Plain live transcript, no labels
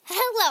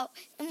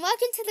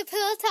welcome to the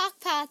Pillow Talk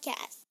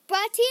Podcast,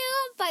 brought to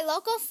you by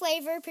Local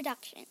Flavor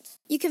Productions.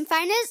 You can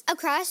find us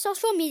across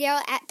social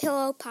media at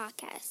Pillow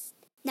Podcast.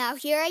 Now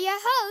here are your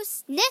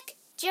hosts, Nick,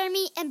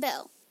 Jeremy, and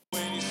Bill.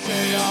 When you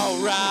say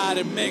alright,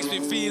 it makes me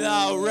feel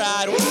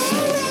alright.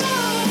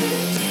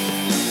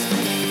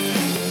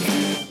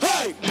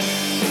 Hey!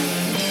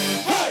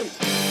 Hey!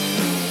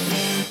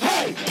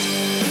 Hey!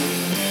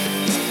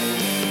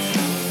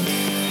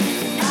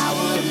 I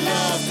would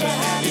love to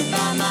have you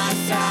by my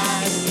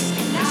side.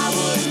 I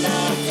would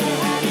love to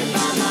have you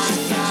by my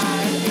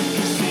side.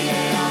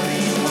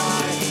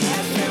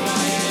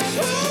 C-A-R-E-Y-S-K-Y-S.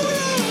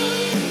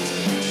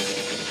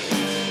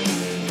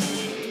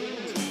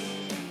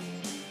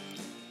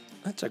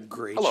 That's a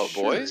great Hello,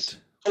 shirt. boys.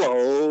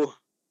 Hello.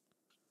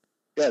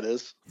 Yeah, it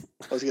is.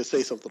 I was going to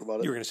say something about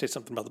it. You were going to say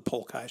something about the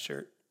Polkai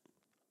shirt.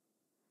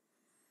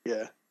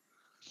 Yeah.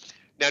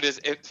 Now,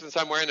 since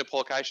I'm wearing the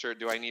Polkai shirt,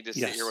 do I need to sit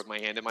Yes. here with my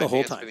hand in my The whole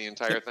pants time. for the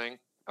entire thing?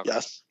 Okay.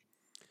 Yes.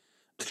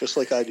 Just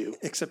like I do.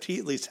 Except he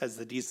at least has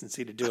the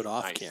decency to do it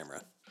off Nice.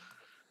 camera.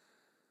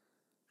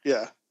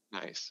 Yeah.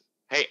 Nice.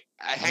 Hey,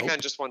 hang Nope.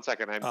 on just one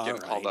second. I'm All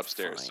getting called right,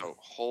 upstairs, fine. so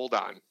hold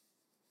on.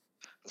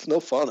 It's no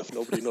fun if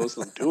nobody knows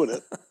I'm doing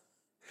it.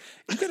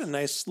 You got a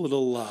nice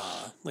little,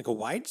 like a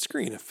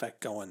widescreen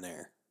effect going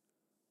there.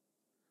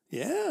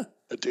 Yeah.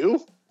 I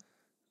do?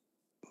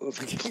 That's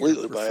Like you're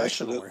completely a by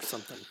professional accident. or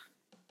something.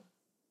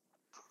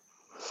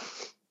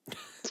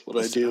 That's what I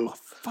Listen, I'm do. a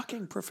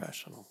fucking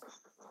professional.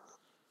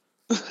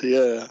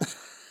 Yeah.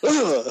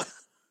 Ugh.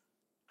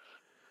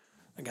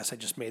 I guess I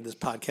just made this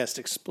podcast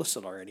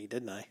explicit already,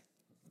 didn't I?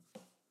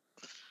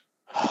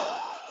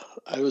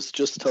 I was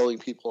just telling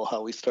people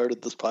how we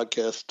started this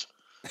podcast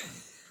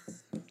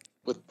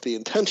with the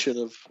intention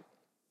of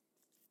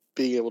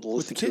being able to With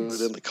listen the to kids.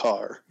 it in the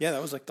car. Yeah,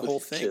 that was like the with whole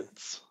the thing.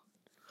 Kids.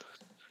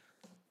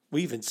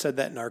 We even said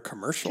that in our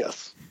commercial.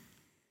 Yes.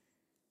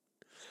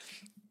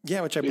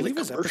 Yeah, which I We had a believe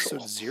is commercial.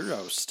 episode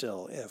 0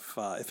 still.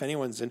 If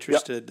anyone's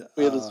interested,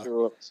 We had a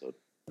 0 episode.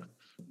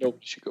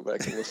 Nobody should go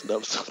back and listen to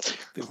episode 0.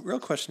 the real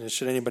question is,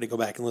 should anybody go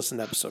back and listen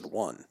to episode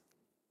 1?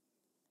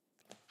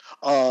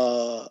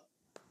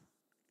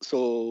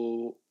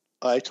 So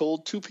I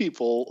told 2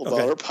 people about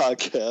Okay. our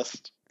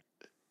podcast.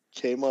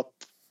 Came up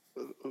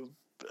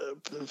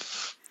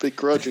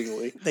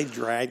begrudgingly, They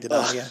dragged it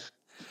on you.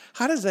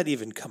 How does that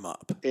even come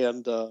up?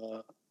 and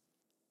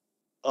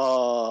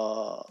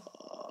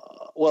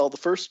well, the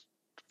first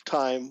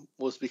time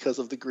was because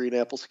of the green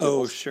apple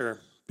Oh, Skittles.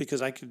 sure,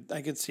 because I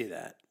could see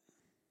that.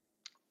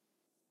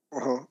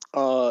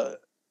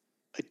 I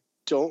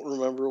don't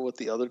remember what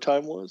the other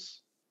time was.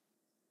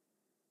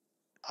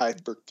 I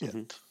forget,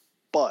 Mhm.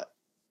 but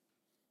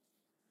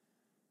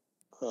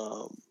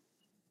So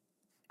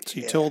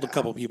you told a Yeah.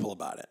 couple people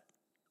about it.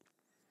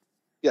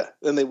 yeah,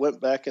 and they went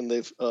back and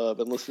they've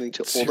been listening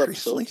to old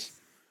Seriously? episodes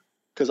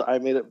because I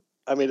made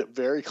it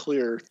very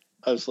clear.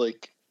 I was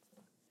like,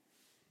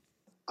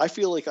 I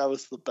feel like I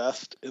was the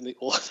best in the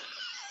old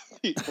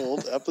the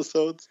old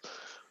episodes.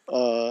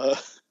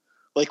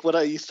 Like when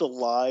I used to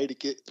lie to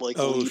get like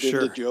Oh, lead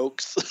sure. into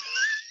jokes.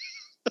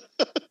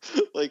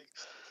 Like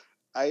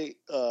I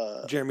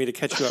Jeremy, to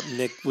catch you up,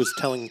 Nick was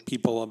telling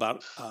people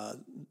about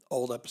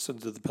old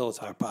episodes of the Pillow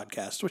Talk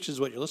podcast, which is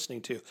what you're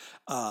listening to.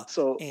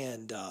 so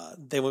And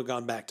they would have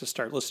gone back to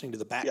start listening to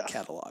the back Yeah.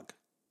 catalog.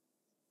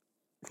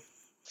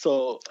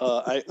 So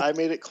I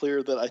made it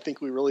clear that I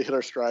think we really hit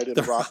our stride in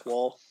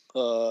Rockwall.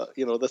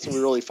 That's when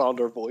we really found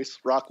our voice.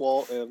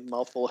 Rockwall and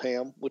Mouthful of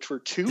Ham, which were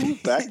 2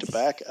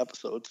 back-to-back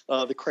episodes.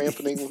 The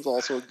Crampening was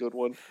also a good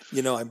one.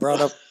 You know, I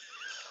brought up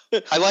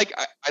I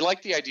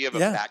like the idea of a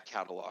Yeah. back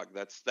catalog.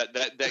 That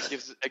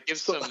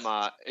gives So- some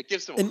an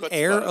chutzpah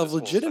air to of this whole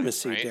thing,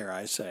 legitimacy, right? dare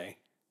I say.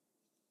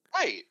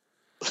 Right.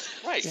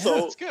 Right. Yeah. So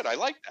that's good. I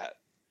like that.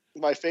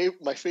 My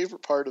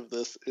favorite part of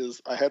this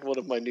is I had one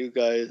of my new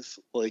guys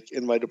like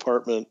in my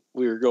department.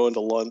 We were going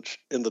to lunch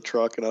in the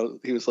truck, and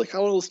he was like, "I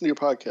want to listen to your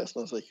podcast,"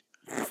 and I was like,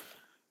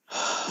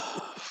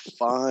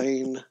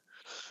 "Fine."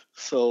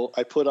 So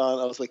I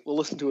was like, "We'll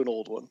listen to an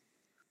old one,"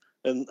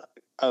 and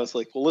I was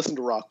like, "We'll listen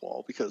to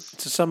Rockwall because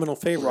It's a seminal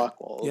favorite.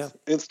 Rockwall is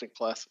instant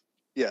classic."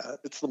 Yeah,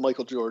 it's the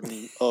Michael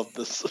Jordan of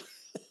this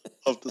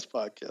of this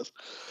podcast.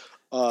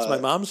 It's my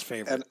mom's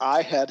favorite. And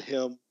I had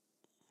him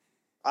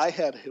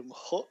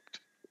hooked,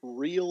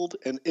 reeled,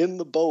 and in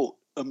the boat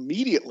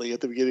immediately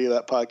at the beginning of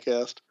that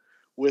podcast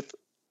with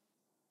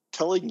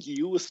telling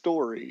you a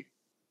story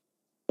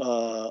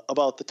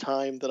about the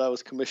time that I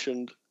was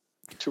commissioned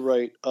to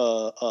write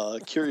a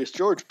Curious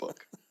George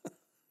book,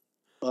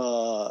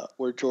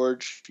 where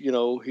George,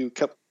 he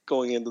kept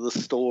going into the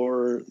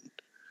store.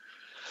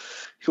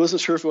 He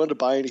wasn't sure if he wanted to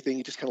buy anything.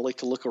 He just kind of liked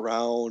to look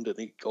around, and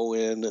he'd go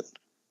in and,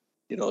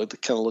 to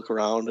kind of look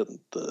around. And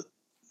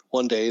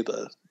one day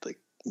the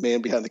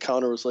man behind the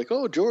counter was like,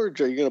 "Oh, George,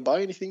 are you going to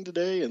buy anything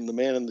today?" And the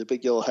man in the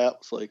big yellow hat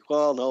was like,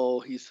 "Well, no,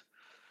 he's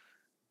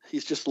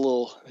just a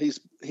little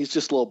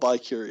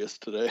bi-curious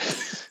today."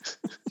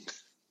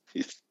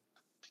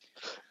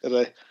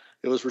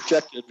 It was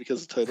rejected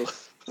because the title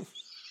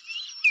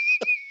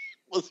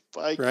was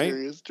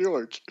Bi-Curious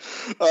George.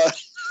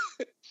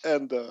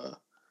 and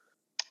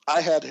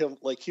I had him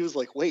like he was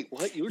like, "Wait,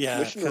 what? You were Yeah,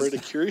 commissioner 'cause- at a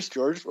Curious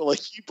George?" Like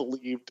he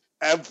believed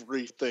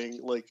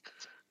everything. Like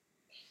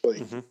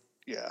Mhm.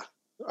 yeah,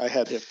 I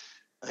had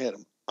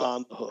him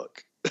on the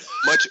hook.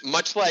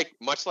 Much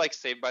like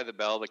Saved by the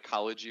Bell, the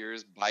college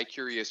years by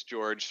Curious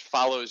George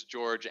follows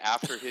George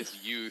after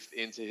his youth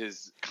into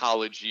his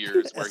college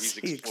years, where As he's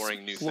he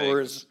exploring new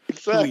explores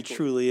things. who he Exactly.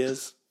 truly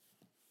is.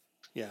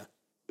 Yeah.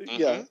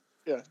 Yeah,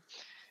 yeah.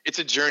 It's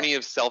a journey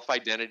of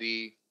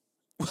self-identity.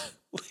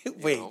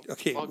 Wait, know,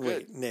 okay, all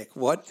wait, good. Nick,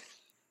 what?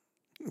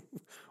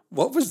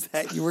 What was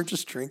that you were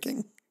just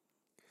drinking?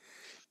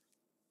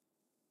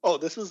 Oh,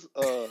 this is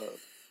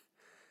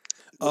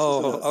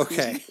Oh, a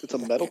okay. koozie. It's a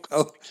metal koozie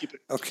Oh, to keep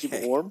it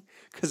okay. warm.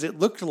 Because it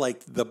looked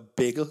like the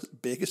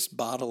biggest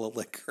bottle of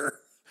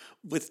liquor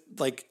with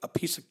like a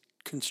piece of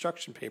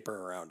construction paper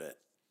around it.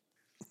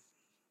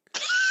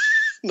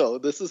 No,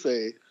 this is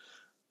a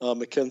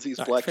Mackenzie's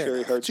All right, Black fair Cherry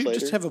enough. Hard So you Cider.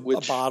 just have a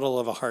which, bottle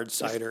of a hard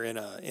cider in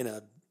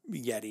a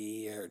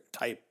Yeti or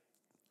type.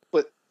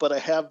 but I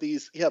have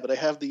these. Yeah, but I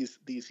have these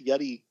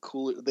Yeti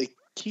cooler. They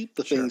keep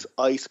the Sure. things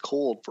ice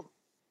cold for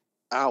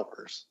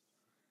hours.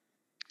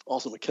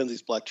 Also,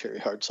 Mackenzie's Black Cherry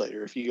Hard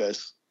Cider. If you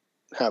guys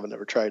haven't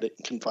ever tried it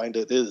and can find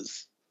it,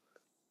 is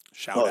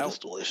Shout it's out.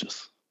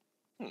 delicious.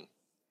 Hmm.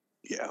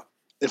 Yeah.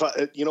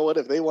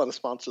 If they want to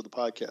sponsor the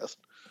podcast,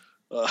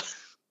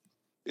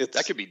 it's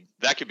That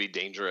could be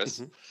dangerous.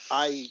 Mhm.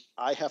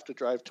 I have to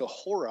drive to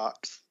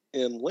Horrocks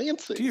in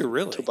Lansing Do you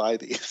really? to buy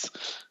these.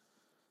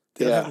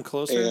 They don't have them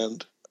closer?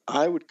 And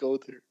I would go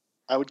there.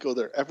 I would go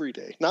there every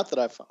day. Not that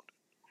I've found.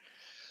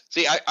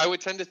 See, I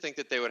would tend to think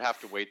that they would have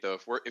to wait though.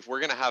 If we're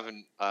gonna have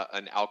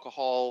an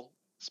alcohol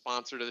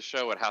sponsor to the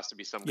show, it has to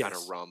be some kind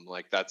Yes. of rum.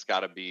 Like that's got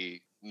to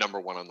be number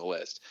one on the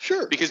list.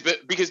 Sure. Because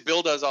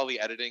Bill does all the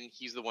editing.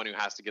 He's the one who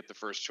has to get the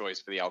first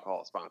choice for the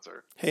alcohol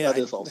sponsor. Hey, That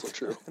is also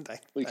true.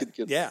 We could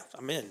get- Yeah,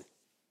 I'm in.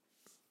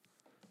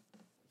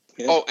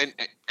 Yeah. Oh, and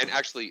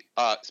actually,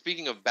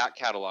 speaking of back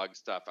catalog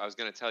stuff, I was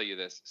going to tell you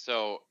this.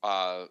 So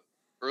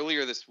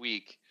earlier this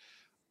week,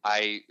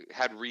 I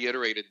had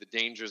reiterated the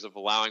dangers of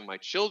allowing my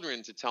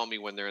children to tell me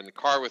when they're in the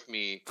car with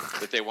me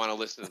that they want to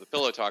listen to the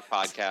Pillow Talk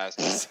podcast.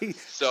 See,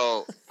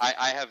 So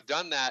I have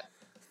done that.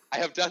 I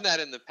have done that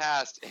in the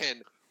past,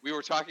 and we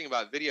were talking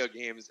about video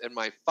games, and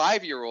my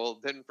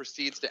 5-year-old then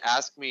proceeds to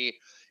ask me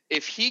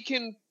if he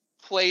can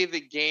play the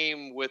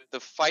game with the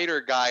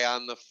fighter guy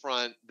on the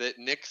front that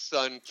Nick's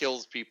son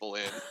kills people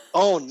in.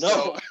 Oh no.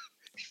 So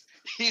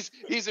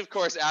he's of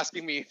course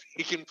asking me if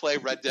he can play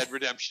Red Dead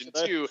Redemption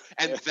 2,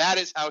 and that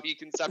is how he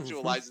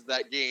conceptualizes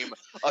that game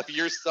of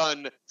your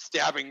son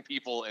stabbing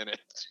people in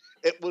it.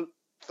 It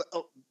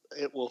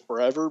will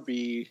forever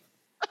be.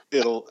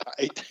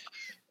 If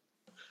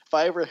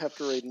I ever have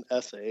to write an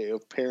essay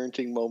of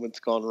parenting moments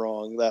gone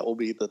wrong, that'll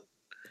be the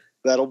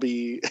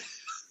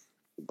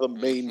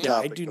main Yeah,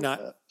 I topic. do of not-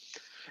 that.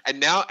 And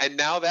now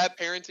that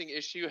parenting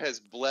issue has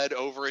bled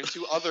over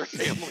into other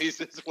families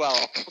as well.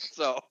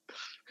 So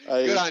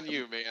good on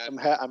you, man. I'm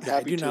yeah, I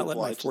happy do to not let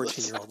my oblige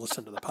 14-year-old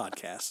listen to the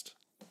podcast.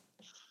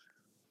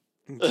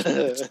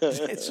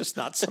 It's just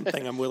not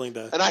something I'm willing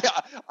to. And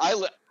I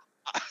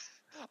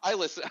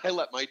listen. I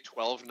let my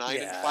 12, 9,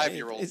 and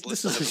 5-year-olds This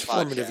listen is to his the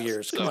formative podcast,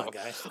 years. Come so- on,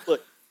 guy.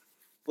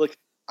 Look,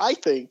 I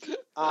think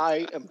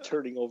I am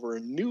turning over a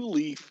new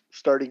leaf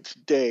starting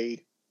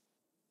today,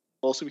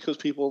 mostly because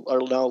people are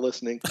now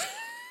listening.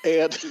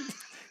 And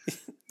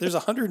There's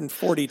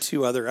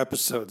 142 other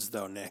episodes,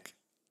 though, Nick.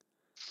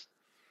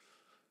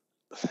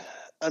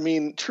 I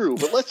mean, true,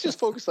 but let's just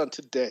focus on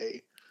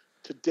today.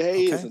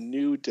 Today is Okay. a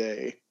new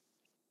day.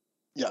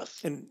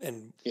 Yes.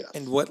 And Yes.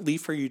 what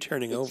leaf are you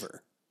turning It's-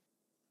 over?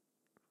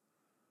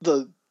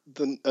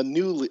 A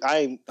new leaf.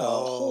 I'm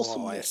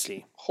wholesome. I Nick.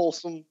 see.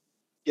 Wholesome.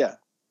 Yeah.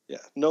 Yeah.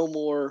 No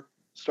more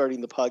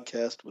starting the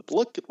podcast with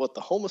look at what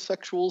the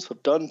homosexuals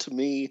have done to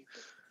me.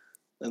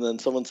 And then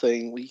someone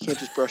saying, well, you can't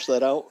just brush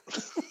that out.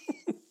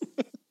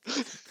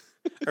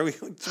 Are we're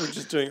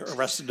just doing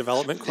Arrested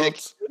Development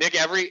quotes? Nick,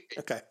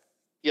 Okay.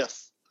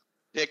 Yes.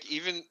 Nick,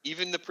 even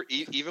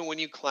when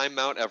you climb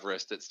Mount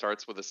Everest, it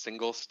starts with a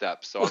single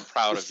step. So I'm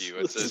proud of you.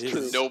 It's This a is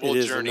true. noble It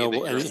is a journey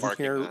noble- that you're and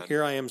embarking on.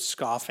 here I am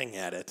scoffing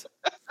at it.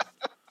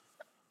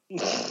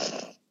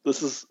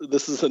 This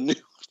is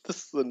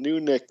a new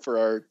Nick for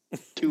our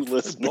two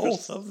listeners.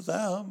 Both of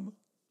them.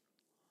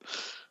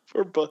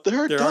 There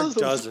are There dozens. are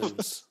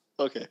dozens.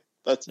 Okay,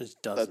 that's There's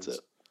dozens. That's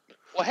it.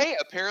 Well, hey,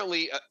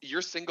 apparently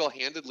you're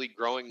single-handedly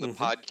growing the Mhm.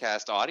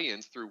 podcast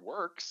audience through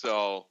work.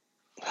 So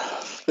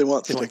They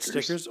want You stickers. want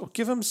stickers? Oh,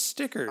 give them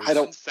stickers. I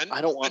don't send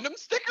want- them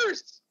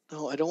stickers.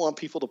 No, I don't want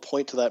people to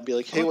point to that and be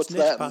like, "Hey, Oh, what's it's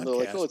Nick's that?" And they're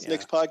like, "Oh, podcast, it's yeah.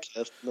 Nick's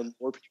podcast." And then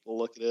more people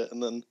look at it,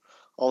 and then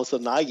all of a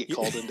sudden, I get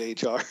called into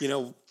HR. You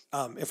know,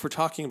 if we're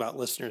talking about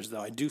listeners,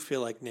 though, I do feel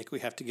like, Nick, we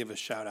have to give a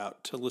shout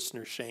out to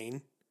listener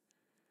Shane,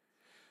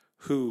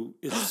 who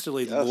is still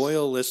a Yes.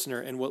 loyal listener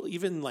and will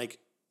even like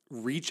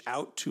reach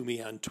out to me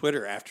on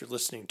Twitter after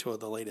listening to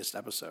the latest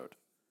episode.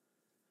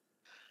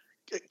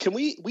 Can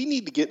we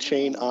need to get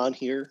Shane on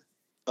here,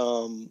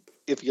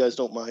 if you guys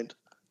don't mind.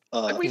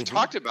 Like we've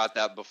talked about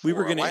that before. We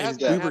were Why gonna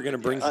hasn't we that were gonna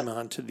happened bring yet? him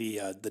on to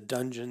the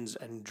Dungeons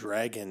and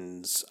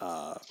Dragons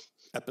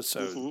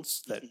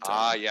episodes that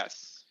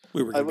Yes.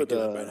 we were I gonna be would,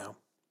 doing by now.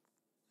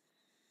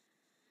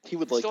 he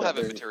would like Still that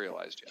haven't very,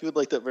 materialized he yet. would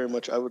like that very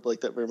much. I would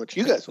like that very much.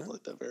 You guys would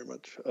like that very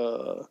much.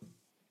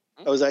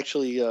 I was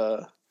actually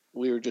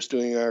we were just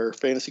doing our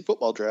fantasy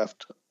football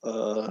draft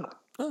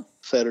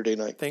Saturday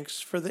night. Thanks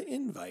for the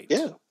invite.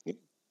 Yeah.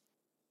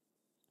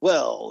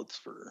 Well, it's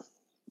for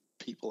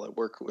people I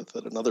work with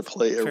at another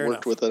place or Fair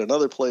worked enough. with at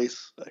another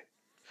place.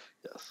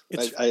 Yes.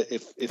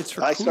 It's if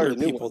for I cooler start a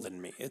new people one,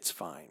 than me. It's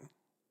fine.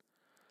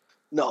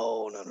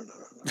 no.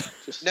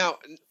 Just Now,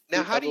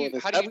 how do you?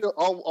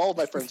 all of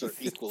my friends are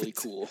equally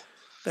cool.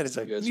 That is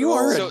guys you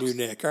are are all- a new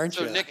Nick, aren't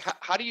So you? Nick,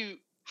 how do you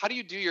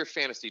do your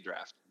fantasy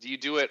draft? Do you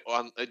do it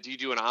on? Do you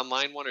do an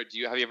online one, or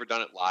have you ever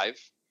done it live?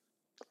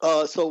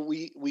 So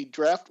we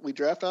draft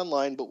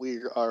online, but we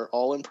are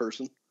all in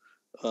person.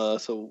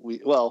 So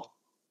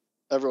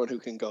everyone who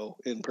can go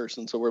in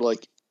person. So we're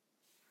like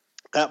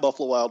at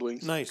Buffalo Wild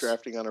Wings, Nice.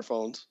 drafting on our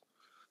phones.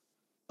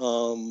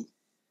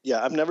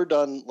 Yeah, I've never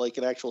done like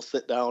an actual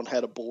sit down,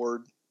 had a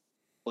board,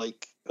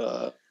 like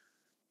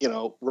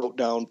wrote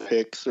down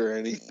picks or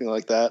anything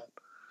like that.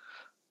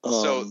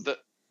 So the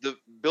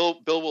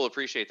Bill will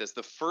appreciate this.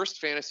 The first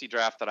fantasy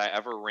draft that I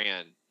ever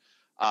ran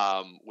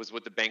was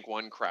with the Bank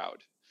One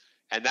crowd.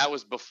 And that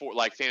was before,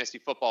 like, fantasy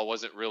football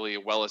wasn't really a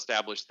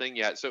well-established thing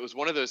yet. So it was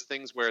one of those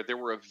things where there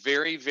were a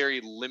very,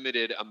 very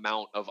limited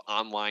amount of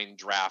online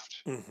draft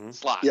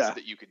slots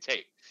that you could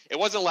take. It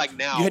wasn't like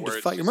now You had where to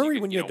it's fight. just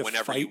Remember when you had to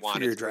whenever fight you want,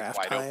 for your it's draft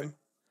wide time? open.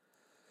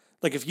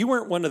 Like if you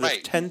weren't one of the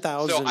Right.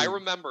 10,000 So I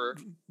remember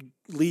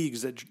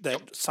leagues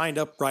that signed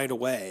up right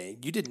away,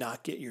 you did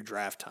not get your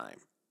draft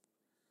time.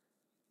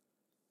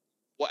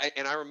 Well,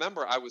 and I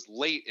remember I was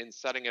late in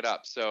setting it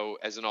up. So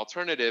as an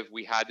alternative,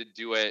 we had to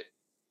do it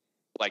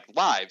like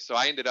live. So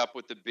I ended up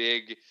with the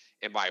big,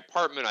 in my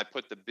apartment, I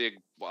put the big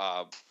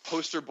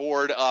poster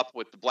board up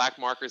with the black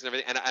markers and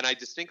everything. And I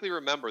distinctly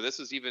remember, this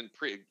was even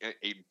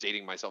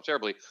dating myself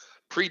terribly,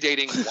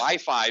 predating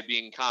Wi-Fi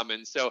being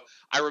common. So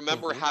I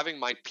remember having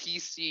my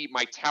PC,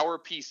 my tower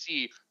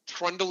PC,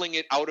 trundling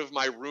it out of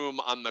my room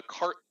on the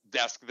cart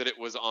desk that it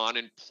was on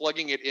and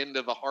plugging it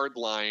into the hard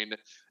line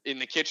in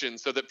the kitchen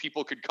so that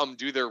people could come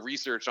do their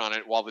research on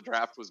it while the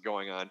draft was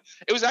going on.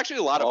 It was actually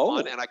a lot of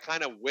fun, and I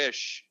kind of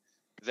wish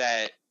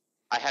that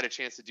I had a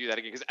chance to do that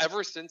again, because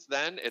ever since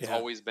then it's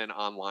always been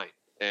online,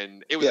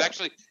 and it was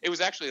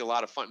actually a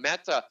lot of fun.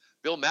 Matt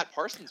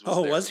Parsons was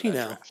there was for he that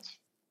now? draft.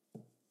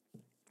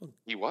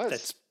 He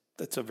was.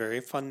 That's a very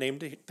fun name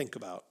to think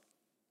about.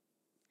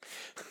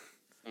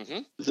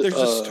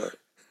 There's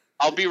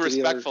I'll be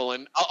respectful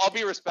and I'll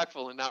be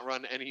respectful and not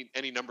run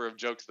any number of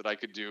jokes that I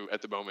could do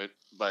at the moment.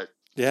 But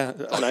yeah,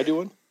 can I do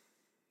one?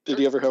 Did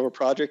he ever have a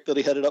project that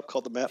he headed up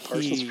called the Matt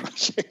Parsons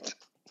Project?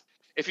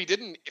 If he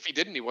didn't,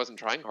 he wasn't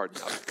trying hard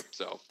enough.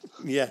 So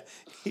yeah.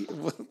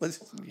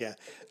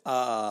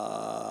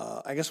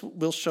 I guess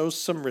we'll show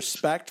some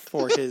respect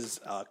for his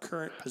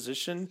current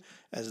position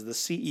as the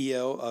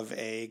CEO of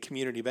a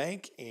community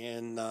bank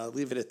and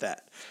leave it at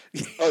that.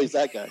 Oh, he's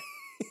that guy.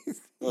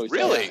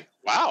 Really?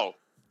 Wow.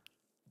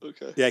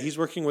 Okay. Yeah, he's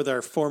working with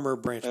our former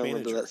branch I remember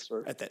manager that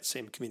story. at that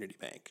same community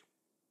bank.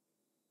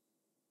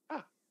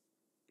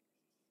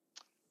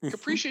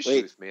 Capricious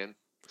Wait. youth, man.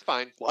 It's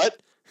fine. What?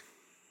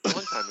 A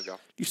long time ago.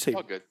 You say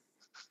All good.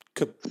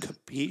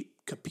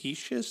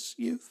 capricious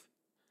youth?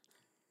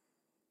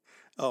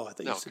 Oh, I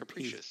thought No, you said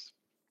pea. capricious.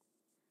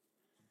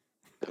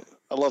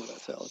 I love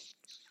that salad.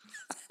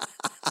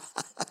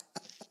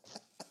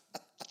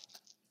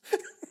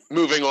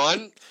 Moving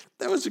on.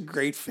 That was a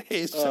great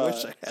face. I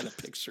wish I had a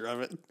picture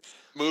of it.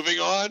 Moving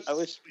on. I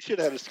wish we should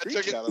have a That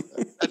took screenshot of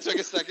that. That took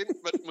a second,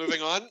 but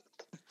moving on.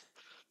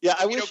 Yeah,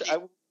 I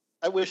know,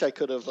 wish I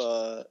could have.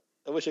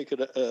 I wish I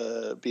could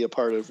be a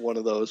part of one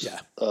of those Yeah.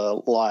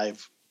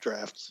 live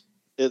drafts.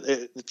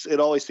 It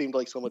always seemed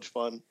like so much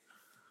fun.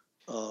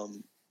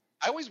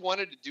 I always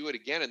wanted to do it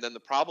again, and then the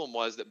problem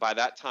was that by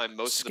that time,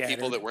 most of the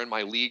people Scattered. that were in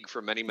my league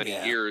for many, many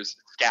Yeah. years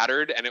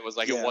scattered, and it was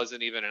like Yeah. it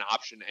wasn't even an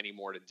option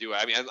anymore to do it.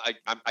 I mean,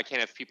 I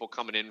can't have people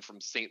coming in from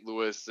St.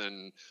 Louis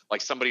and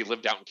like somebody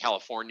lived out in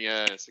California,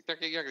 and it's like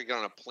they're going to get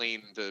on a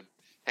plane to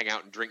hang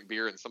out and drink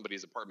beer in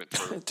somebody's apartment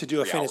for To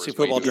do a 3 fantasy hours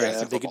football waiting for a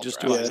draft, if they could football just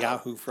draft. do it on Yeah.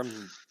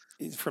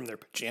 Yahoo from their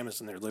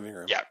pajamas in their living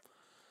room. Yeah.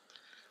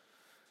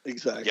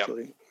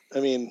 Exactly.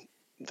 I mean,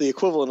 the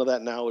equivalent of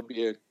that now would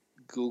be a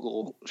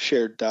Google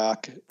shared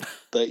doc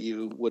that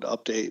you would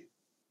update.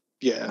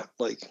 Yeah,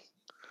 like.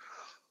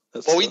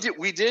 That's Well,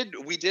 we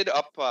did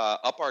up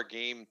our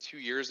game 2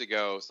 years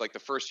ago. It's like the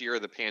first year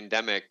of the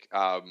pandemic.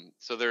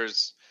 So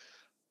there's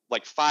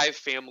like 5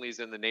 families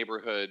in the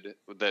neighborhood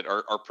that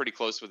are pretty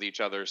close with each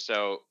other.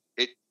 So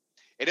it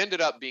ended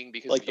up being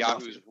because Like of the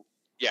Yahoo's, mafia.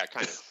 yeah,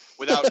 kind of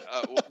without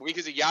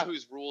because of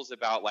Yahoo's rules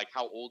about like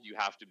how old you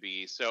have to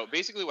be. So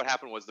basically, what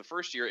happened was the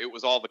first year it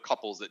was all the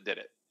couples that did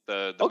it.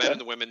 The Okay. men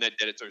and the women that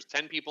did it. So there's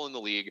 10 people in the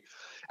league.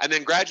 And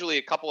then gradually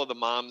a couple of the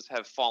moms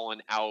have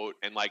fallen out,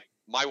 and like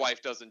my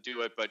wife doesn't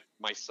do it, but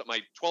my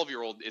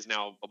 12-year-old is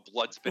now a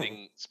blood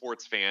spitting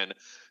sports fan,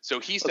 so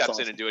he steps in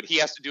awesome. and do it. He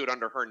has to do it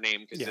under her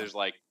name because Yeah. there's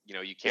like,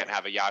 you can't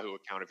have a Yahoo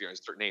account if you're a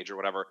certain age or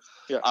whatever.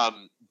 Yeah.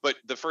 But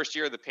the first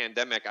year of the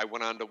pandemic, I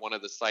went onto one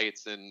of the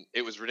sites and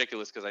it was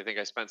ridiculous because I think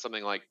I spent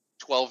something like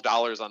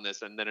 $12 on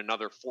this and then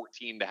another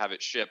 $14 to have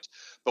it shipped.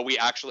 But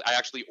I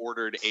actually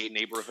ordered a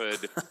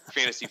neighborhood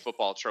fantasy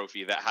football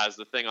trophy that has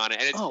the thing on it,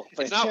 and it's not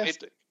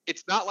fantastic.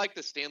 it's not like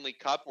the Stanley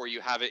Cup where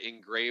you have it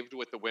engraved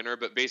with the winner,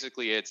 but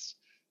basically it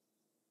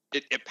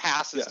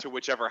passes to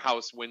whichever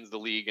house wins the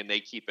league and they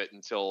keep it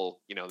until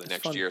the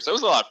next fun. year. So it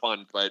was a lot of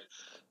fun, but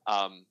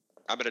I'm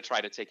going to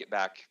try to take it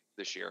back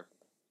this year.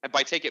 And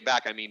by take it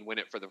back, I mean win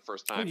it for the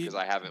first time because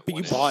I haven't. But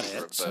won you bought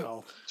for it,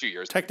 so 2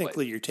 years.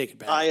 technically you're taking it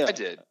back. I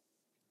did.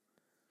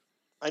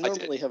 I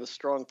normally have a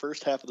strong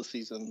first half of the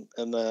season,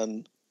 and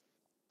then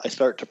I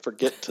start to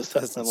forget to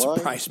set Doesn't my line.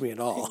 surprise me at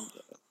all.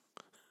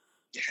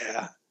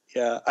 Yeah.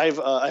 I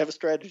have a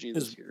strategy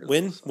this year.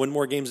 Win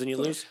more games than you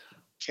lose.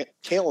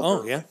 Calendar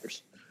Oh, yeah.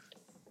 reminders.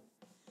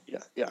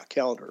 Yeah,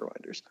 calendar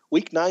reminders.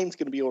 Week 9 is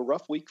going to be a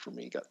rough week for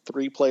me. Got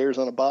 3 players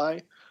on a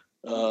bye.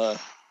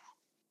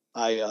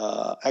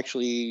 I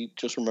actually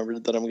just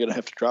remembered that I'm going to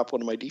have to drop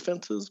one of my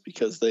defenses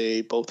because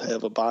they both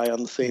have a bye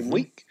on the same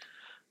week.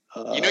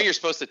 You're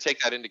supposed to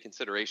take that into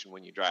consideration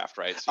when you draft,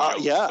 right? So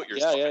you don't put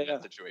yourself in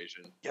that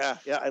situation. Yeah.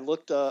 I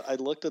looked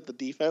at the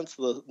defense,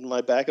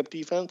 my backup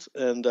defense,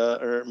 and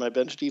or my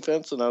bench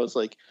defense, and I was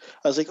like,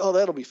 oh,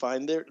 that'll be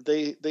fine.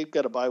 They've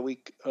got a bye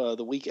week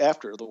the week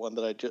after the one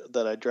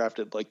that I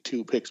drafted like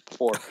 2 picks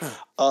before,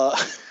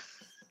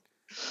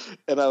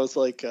 and I was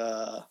like,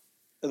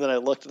 and then I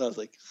looked and I was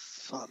like,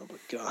 son of a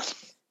gun.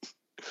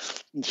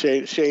 And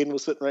Shane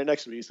was sitting right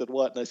next to me. He said,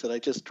 "What?" And I said, "I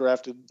just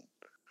drafted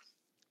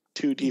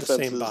 2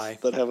 defenses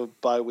that have a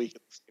bye week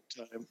at the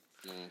same time."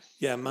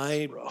 Yeah,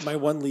 my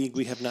one league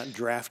we have not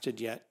drafted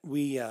yet.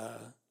 We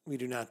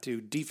do not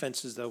do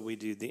defenses though. We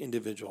do the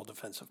individual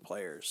defensive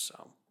players.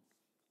 So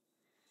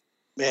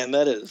man,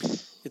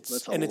 that's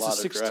it's a and it's lot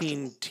a of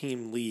drafting.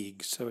 16-team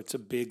league, so it's a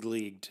big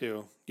league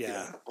too.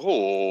 Yeah.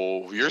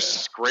 Oh, you're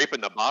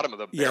scraping the bottom of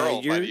the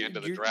barrel by the end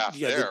of the draft.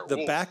 Yeah, there,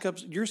 the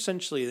backups. You're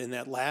essentially in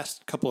that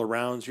last couple of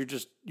rounds.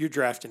 You're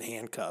drafting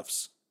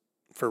handcuffs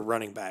for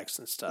running backs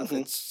and stuff.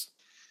 Mm-hmm.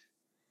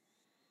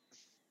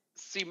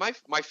 See, my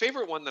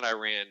favorite one that I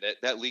ran,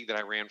 that league that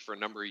I ran for a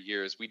number of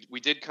years, we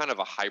did kind of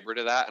a hybrid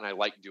of that, and I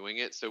like doing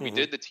it. So we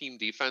did the team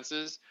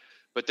defenses,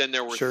 but then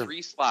there were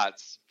 3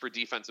 slots for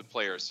defensive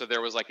players. So there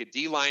was like a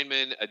D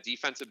lineman, a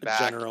defensive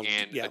back,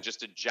 and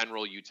just a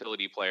general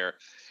utility player.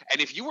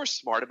 And if you were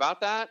smart about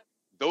that,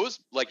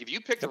 if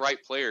you picked the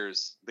right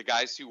players, the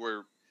guys who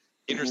were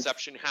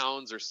interception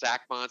hounds or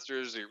sack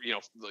monsters or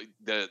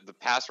the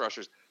pass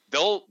rushers,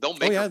 they'll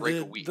make or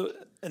break a week.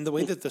 And the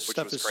way that the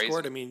stuff is crazy.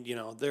 scored, I mean,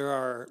 there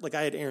are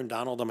I had Aaron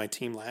Donald on my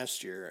team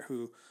last year,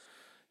 who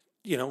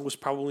was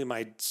probably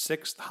my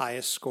 6th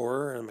highest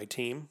scorer on my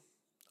team.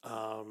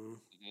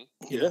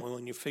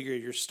 When you figure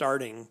you're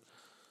starting,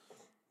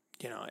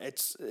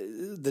 it's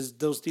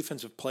those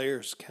defensive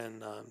players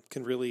can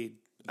really.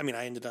 I mean,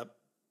 I ended up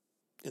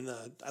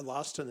I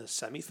lost in the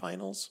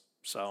semifinals,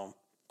 so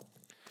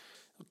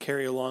it'll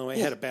carry a long way. I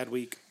had a bad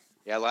week.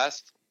 Yeah,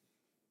 last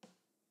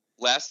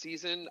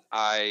season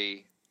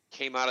I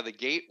came out of the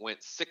gate,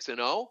 went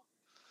 6-0.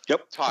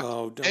 Yep.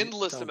 Talked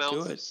endless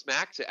amounts of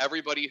smack to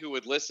everybody who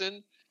would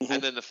listen.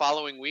 And then the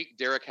following week,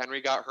 Derrick Henry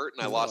got hurt,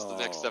 and I lost the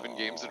next 7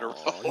 games in a row.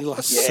 You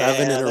lost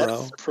 7 in a row.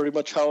 That's pretty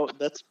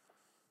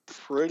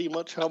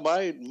much how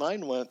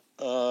mine went.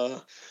 I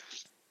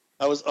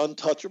was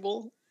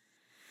untouchable,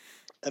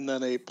 and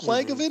then a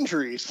plague of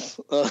injuries.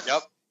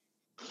 Yep.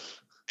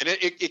 And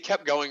it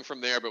kept going from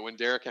there, but when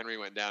Derrick Henry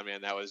went down,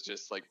 man, that was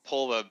just like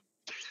pull the.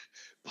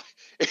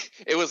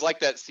 It was like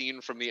that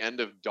scene from the end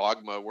of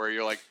Dogma where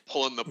you're like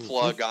pulling the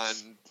plug on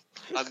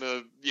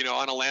the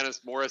on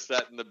Alanis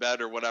Morissette in the bed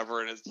or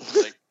whatever, and it's just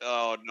like,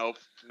 oh nope,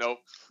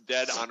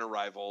 dead on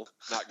arrival,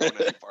 not going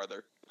any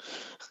farther.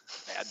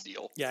 Bad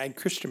deal. Yeah, and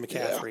Christian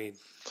McCaffrey.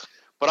 Yeah.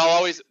 But I'll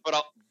always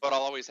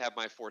have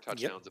my 4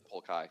 touchdowns at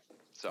Polk High.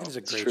 So it's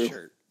a great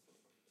shirt.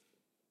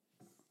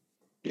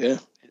 Yeah,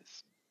 it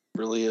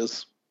really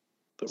is.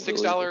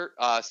 $6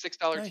 Nice.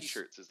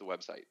 T-shirts is the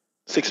website.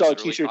 $6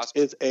 T-shirts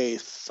is a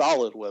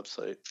solid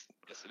website.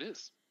 Yes, it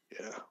is.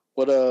 Yeah.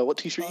 What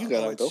T-shirt you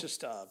got on, Bill?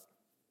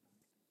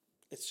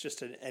 It's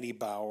just an Eddie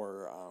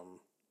Bauer.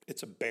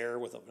 It's a bear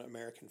with an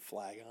American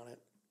flag on it.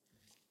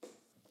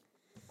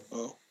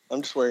 Oh,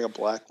 I'm just wearing a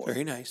black one.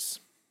 Very nice.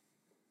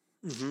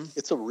 Mm-hmm.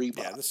 It's a Reebok.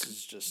 Yeah, this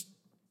is just.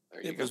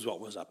 It was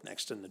what was up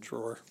next in the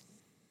drawer.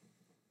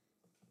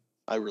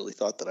 I really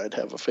thought that I'd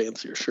have a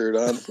fancier shirt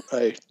on.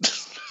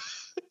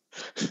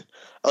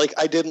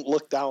 I didn't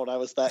look down. I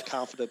was that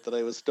confident that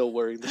I was still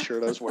wearing the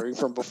shirt I was wearing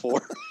from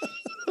before.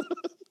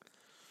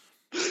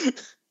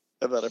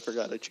 I thought I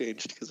forgot I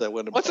changed because I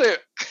went.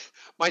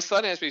 My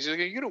son asked me, he's like,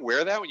 "Are you going to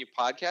wear that when you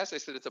podcast?" I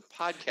said, "It's a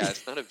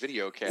podcast, not a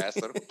video cast.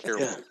 I don't care.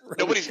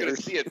 Nobody's going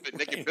to see it, but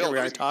Nick and Bill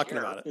are talking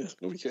about it.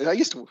 Yeah, I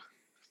used to.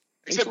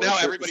 Except now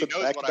everybody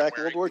knows what I'm wearing.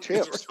 World War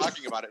champs. We're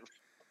talking about it.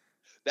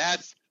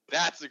 That's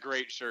a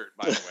great shirt,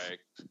 by the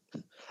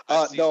way.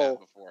 I've seen that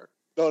before.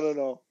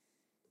 No.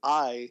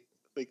 I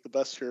think the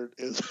best shirt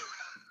is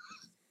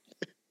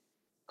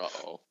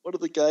one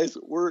of the guys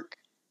at work.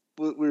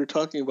 We were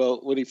talking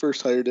about when he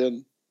first hired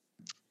in.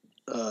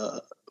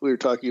 We were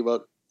talking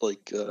about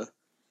like because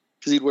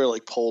he'd wear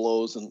like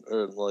polos and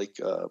or like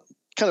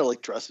kind of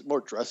like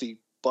more dressy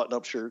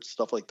button-up shirts,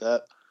 stuff like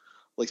that,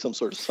 like some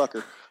sort of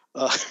sucker.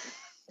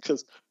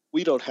 Because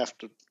we don't have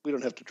to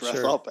dress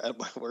Sure. up at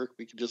my work.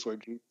 We can just wear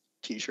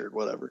t-shirt,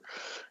 whatever,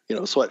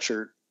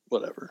 sweatshirt,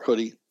 whatever,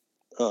 hoodie.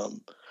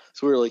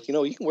 So we were like, you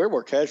can wear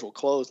more casual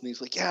clothes. And he's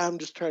like, yeah, I'm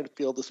just trying to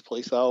feel this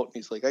place out. And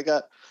he's like,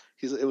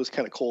 it was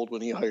kind of cold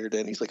when he hired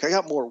in. He's like, I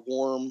got more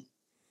warm,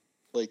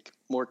 like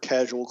more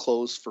casual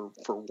clothes for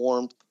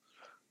warmth.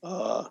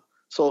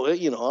 So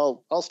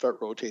I'll start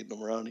rotating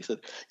them around. He said,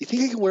 you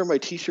think I can wear my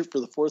t-shirt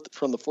from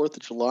the 4th of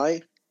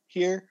July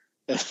here?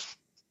 And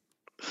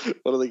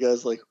one of the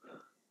guys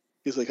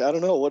he's like, I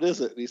don't know, what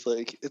is it? And he's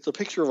like, it's a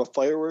picture of a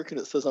firework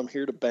and it says I'm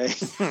here to bang.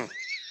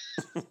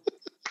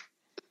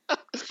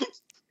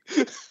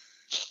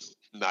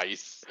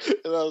 Nice.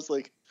 And I was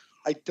like,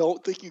 I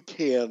don't think you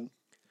can.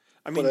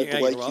 I mean, but I'd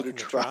you're like you welcome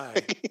to try.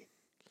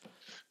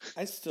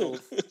 I still.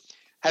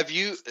 Have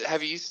you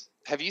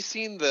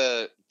seen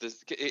this?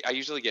 I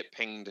usually get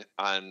pinged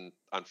on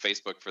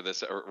Facebook for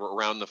this or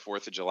around the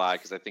 4th of July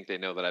because I think they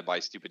know that I buy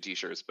stupid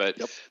T-shirts. But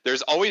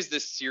there's always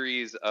this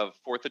series of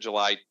 4th of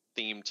July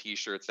themed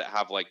T-shirts that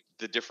have like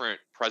the different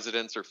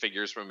presidents or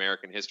figures from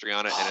American history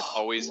on it, and it's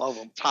always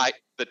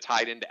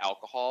tied into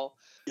alcohol.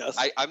 Yes.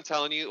 I'm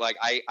telling you, like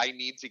I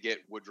need to get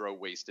Woodrow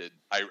wasted.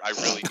 I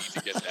really need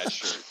to get that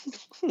shirt.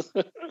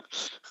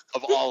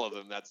 Of all of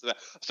them,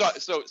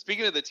 so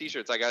speaking of the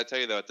T-shirts, I got to tell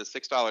you though, at the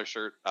 $6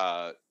 shirt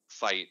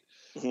site,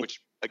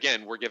 which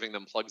again we're giving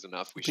them plugs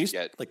enough, we should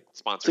get like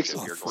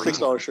sponsorship here.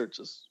 $6 shirts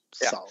is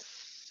solid.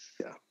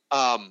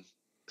 Yeah.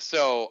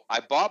 So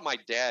I bought my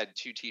dad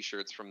 2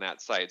 T-shirts from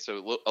that site.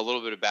 So a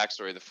little bit of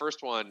backstory. The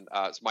first one,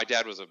 so my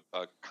dad was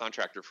a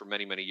contractor for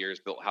many, many years,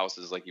 built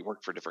houses. Like he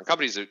worked for different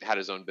companies, had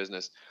his own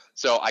business.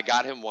 So I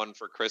got him one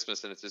for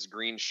Christmas, and it's this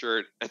green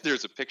shirt, and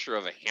there's a picture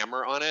of a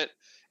hammer on it,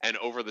 and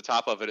over the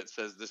top of it, it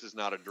says, "This is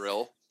not a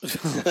drill."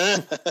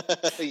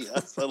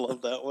 Yes, I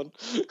love that one.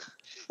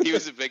 He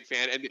was a big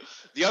fan. And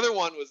the other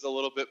one was a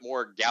little bit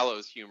more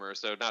gallows humor,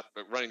 so not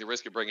running the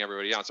risk of bringing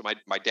everybody down. So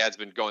my dad's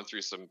been going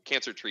through some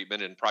cancer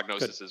treatment, and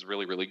prognosis is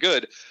really, really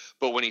good.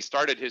 But when he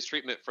started his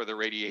treatment for the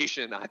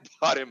radiation, I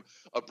bought him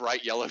a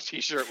bright yellow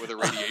T-shirt with a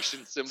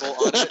radiation symbol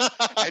on it.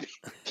 And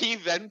he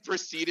then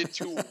proceeded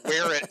to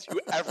wear it to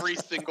every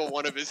single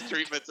one of his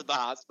treatments at the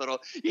hospital.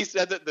 He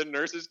said that the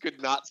nurses could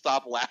not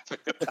stop laughing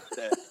about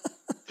it.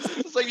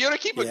 It's like, you got to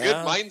keep a good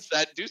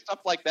mindset. Do stuff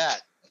like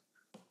that.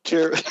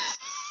 Sure.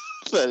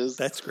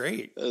 That's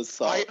great. That is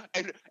solid.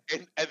 And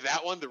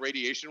that one, the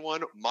radiation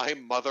one, my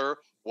mother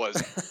was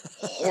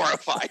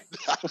horrified.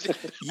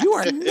 You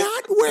are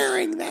not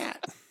wearing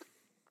that.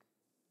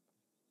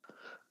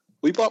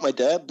 We bought my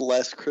dad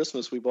last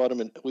Christmas. We bought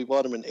him an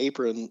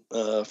apron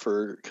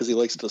because he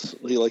likes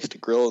to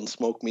grill and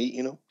smoke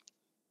meat.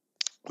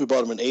 We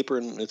bought him an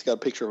apron, and it's got a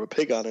picture of a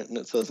pig on it, and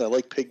it says, "I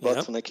like pig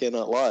butts, and I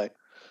cannot lie."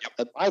 Yep.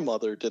 And my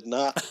mother did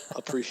not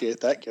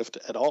appreciate that gift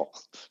at all.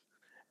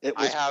 It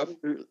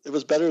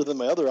was better than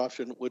my other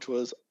option, which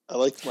was I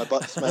liked my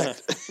butt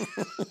smacked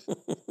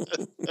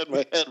and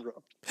my head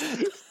rubbed.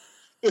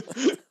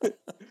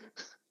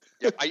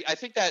 Yeah, I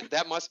think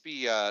that must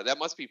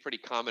be pretty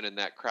common in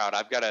that crowd.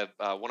 I've got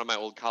one of my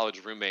old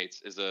college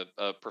roommates is a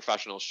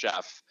professional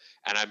chef,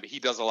 and he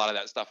does a lot of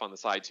that stuff on the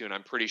side too. And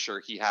I'm pretty sure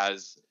he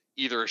has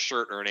either a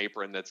shirt or an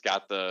apron that's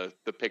got the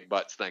pig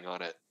butts thing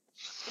on it.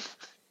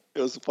 It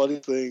was the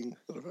funniest thing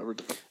that I've ever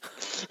done.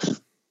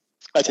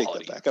 I take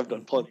that back. I've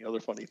done plenty of other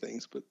funny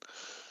things, but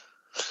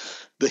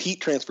the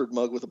heat transferred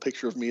mug with a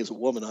picture of me as a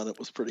woman on it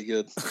was pretty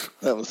good.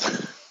 That was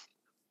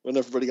when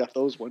everybody got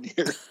those one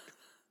year.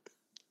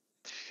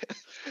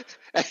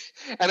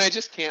 And I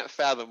just can't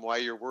fathom why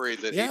you're worried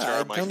that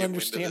HR might I don't get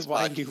understand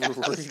why you were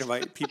worried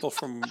about people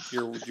from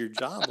your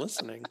job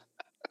listening.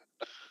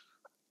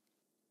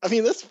 I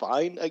mean, that's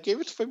fine. I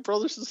gave it to my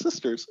brothers and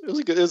sisters. It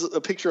was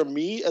a picture of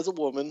me as a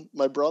woman,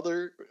 my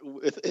brother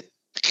with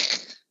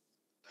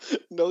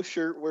no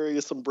shirt, wearing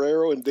a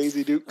sombrero and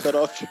Daisy Duke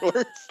cutoff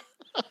shorts.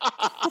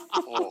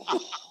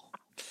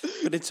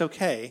 But it's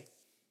okay.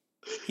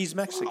 He's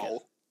Mexican.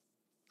 Wow.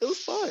 It was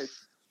fine.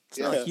 It's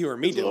not like you or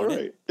me doing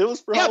it. It was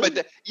probably...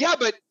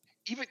 but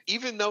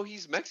even though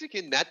he's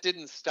Mexican, that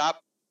didn't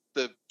stop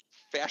the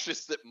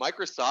fascists at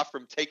Microsoft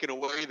from taking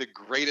away the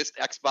greatest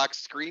Xbox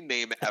screen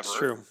name ever. That's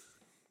true.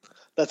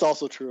 That's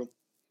also true.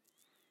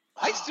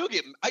 I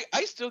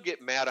still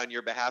get mad on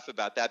your behalf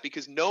about that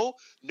because no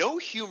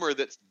humor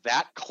that's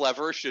that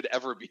clever should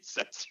ever be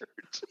censored.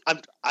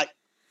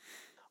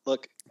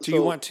 Look. Do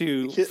you want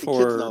to kids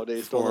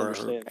nowadays don't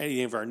understand.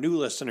 Any of our new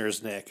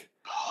listeners, Nick?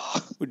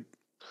 Why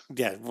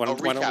don't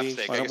we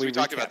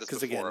talked recap? about this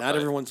Because before, again, not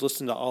everyone's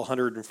listened to all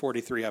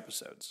 143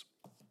 episodes.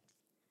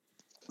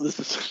 This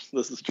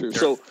is true.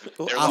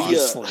 Well,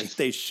 obviously,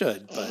 they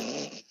should,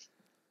 but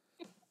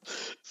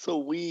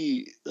So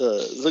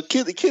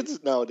the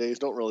kids nowadays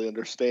don't really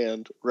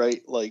understand, right?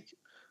 Like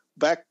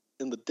back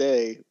in the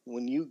day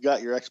when you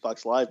got your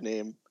Xbox Live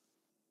name,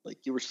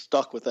 like you were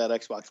stuck with that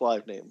Xbox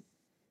Live name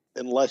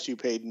unless you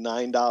paid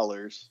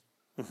 $9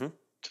 to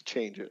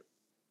change it.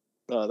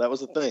 That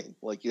was the thing.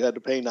 Like you had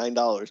to pay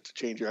 $9 to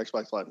change your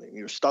Xbox Live name.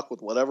 You were stuck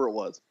with whatever it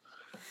was,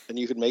 and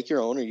you could make your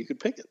own or you could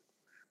pick it.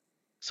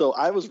 So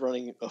I was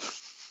running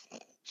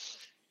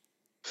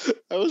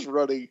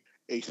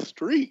a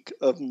streak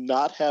of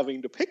not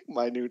having to pick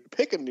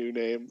a new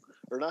name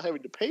or not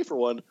having to pay for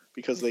one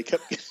because they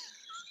kept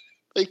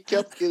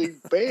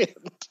getting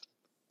banned.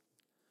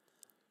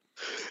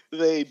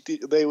 They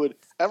would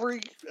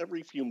every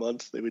few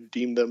months they would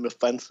deem them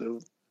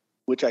offensive,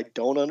 which I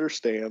don't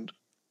understand.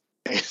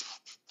 And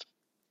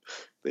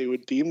they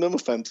would deem them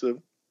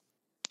offensive,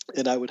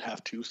 and I would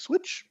have to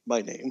switch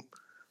my name,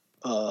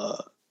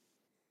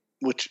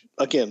 which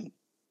again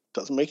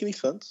doesn't make any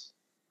sense.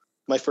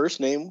 My first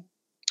name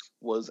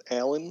was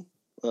Alan.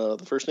 The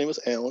first name was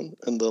Alan,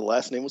 and the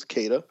last name was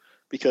Kada,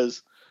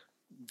 because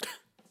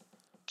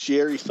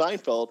Jerry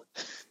Seinfeld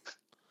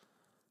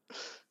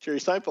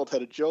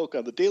had a joke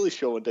on the Daily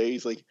Show one day.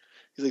 He's like,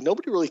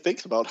 nobody really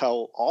thinks about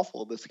how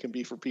awful this can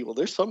be for people.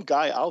 There's some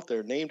guy out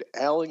there named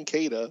Alan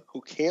Kada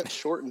who can't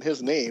shorten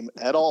his name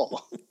at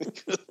all.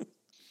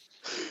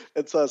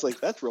 And so I was like,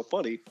 that's real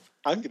funny.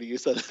 I'm going to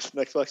use that as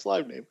an Xbox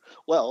Live name.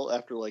 Well,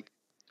 after like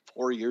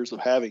 4 years of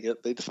having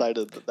it, they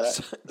decided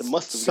that it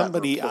must have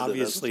somebody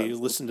obviously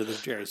listened to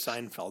this Jerry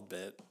Seinfeld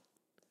bit.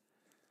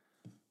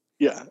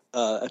 Yeah,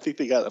 I think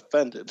they got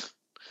offended,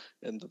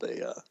 and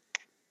they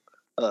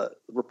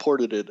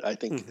reported it, I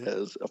think,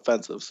 as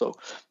offensive. So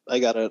I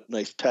got a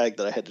nice tag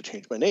that I had to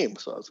change my name.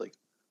 So I was like,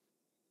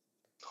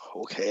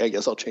 okay, I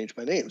guess I'll change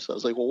my name. So I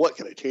was like, well, what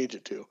can I change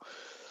it to?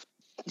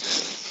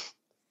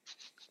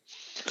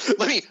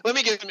 Let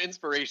me get some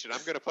inspiration. I'm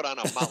going to put on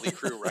a Motley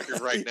Crue record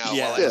right now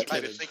while I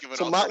try to think of an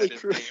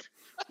alternative name.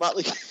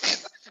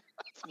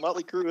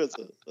 Motley Crue has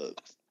a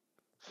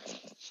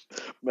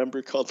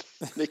member called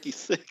Nikki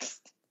Sixx.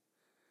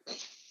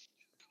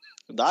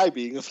 And I,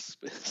 being of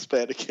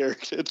Hispanic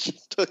heritage,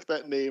 took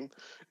that name,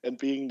 and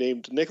being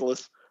named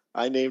Nicholas,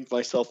 I named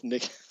myself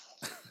Nick.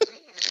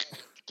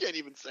 Can't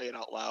even say it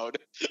out loud.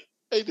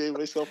 I named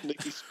myself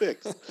Nikki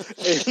Spix.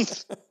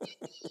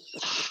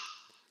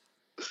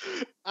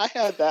 And I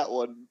had that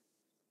one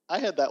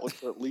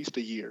for at least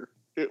a year.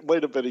 It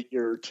might have been a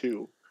year or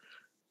two.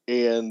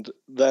 And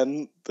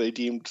then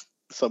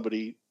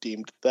somebody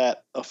deemed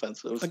that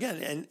offensive.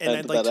 Again, and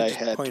I'd like to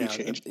just point out,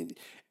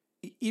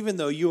 even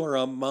though you are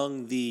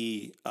among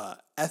the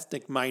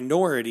ethnic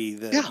minority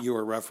that you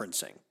are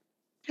referencing.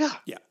 Yeah.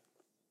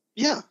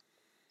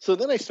 So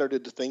then I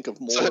started to think of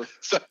more.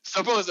 So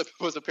someone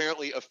was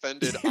apparently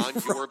offended on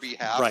your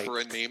behalf for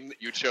a name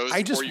that you chose.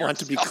 I just want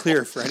to be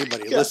clear for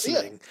anybody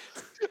listening.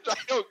 I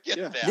don't get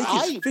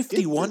that. Nick is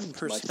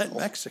 51%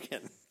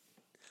 Mexican.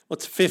 Well,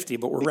 it's 50,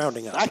 but we're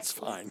rounding up. It's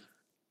fine.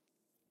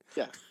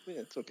 Yeah,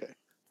 it's okay.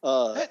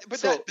 That's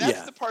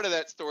the part of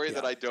that story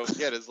that I don't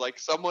get, is like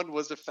someone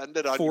was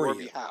offended on your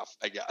behalf,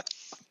 I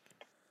guess.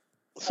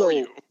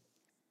 So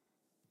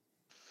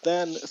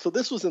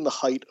this was in the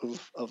height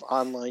of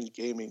online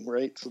gaming,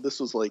 right? So this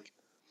was like,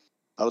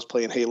 I was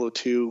playing Halo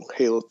 2,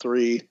 Halo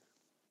 3.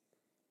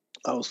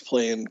 I was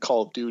playing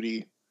Call of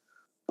Duty.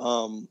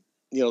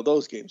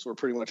 Those games were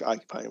pretty much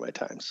occupying my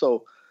time.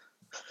 So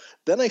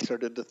then I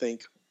started to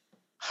think,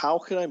 how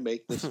can I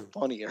make this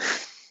funnier?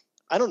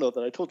 I don't know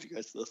that I told you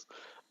guys this.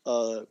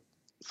 So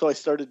I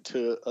started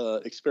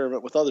to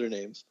experiment with other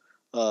names.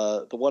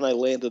 The one I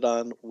landed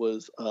on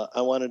was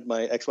I wanted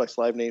my Xbox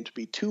Live name to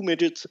be 2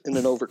 midgets in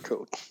an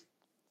overcoat.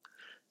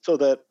 So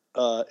that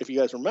if you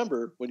guys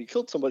remember, when you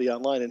killed somebody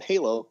online in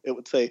Halo, it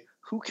would say,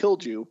 who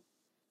killed you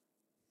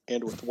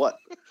and with what?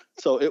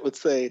 So it would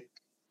say,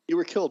 you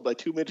were killed by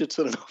 2 midgets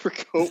in an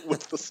overcoat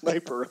with the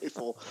sniper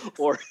rifle,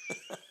 or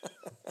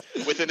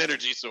with an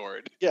energy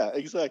sword. Yeah,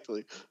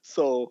 exactly.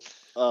 So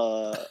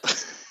I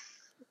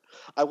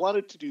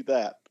wanted to do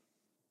that.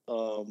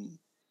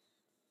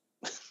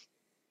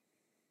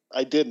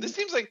 I didn't. This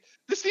seems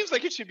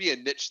like it should be a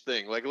niche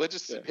thing. Like, let's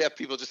just have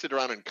people just sit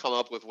around and come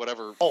up with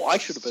whatever. Oh, I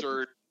should have been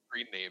screen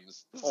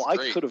names.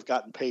 I could have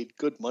gotten paid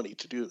good money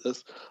to do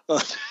this.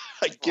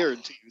 I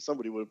guarantee you,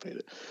 somebody would have paid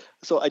it.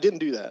 So I didn't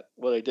do that.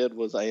 What I did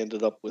was I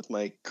ended up with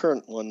my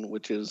current one,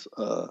 which is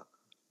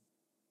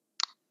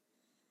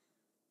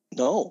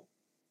no,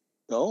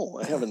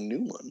 I have a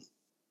new one.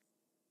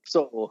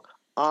 So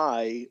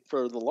I,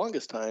 for the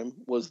longest time,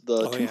 was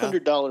the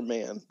 $200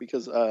 man,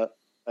 because I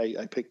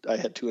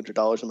had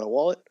 $200 in my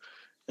wallet,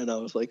 and I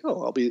was like,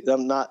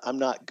 I'm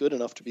not good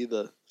enough to be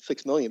the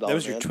 $6 million man. That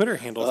was your Twitter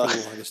handle for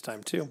the longest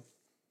time too.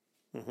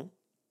 Mm-hmm.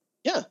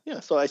 Yeah.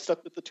 So I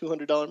stuck with the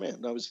 $200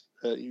 man. I was,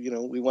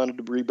 we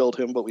wanted to rebuild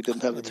him, but we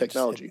didn't have the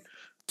technology,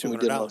 and we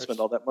didn't want to spend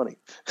all that money.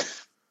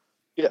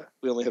 Yeah,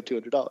 we only have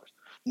 $200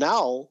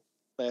 now.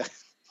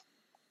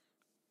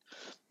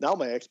 Now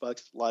my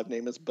Xbox Live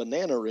name is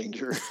Banana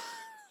Ranger.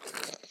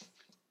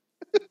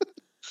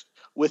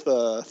 With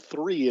a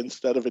 3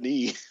 instead of an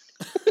E.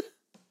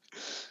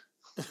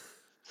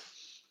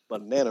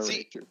 Banana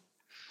See- Ranger.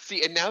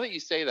 See, and now that you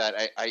say that,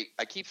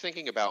 I keep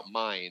thinking about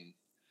mine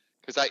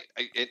because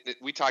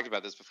we talked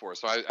about this before.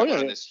 So I went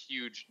on this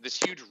huge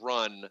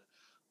run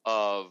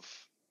of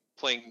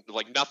playing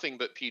like nothing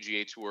but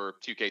PGA Tour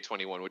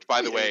 2K21, which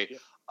by the way,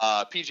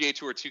 PGA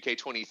Tour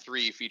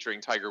 2K23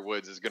 featuring Tiger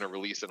Woods is going to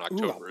release in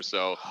October.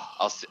 So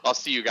I'll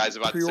see you guys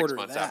about 6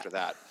 months after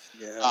that.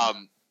 Yeah.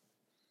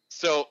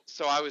 So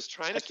I was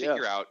trying to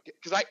figure out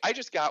because I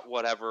just got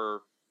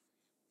whatever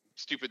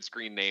stupid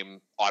screen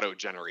name auto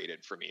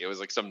generated for me. It was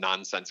like some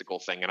nonsensical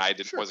thing, and I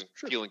wasn't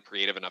feeling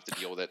creative enough to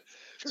deal with it.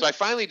 So I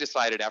finally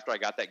decided after I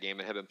got that game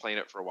and had been playing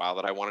it for a while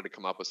that I wanted to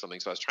come up with something.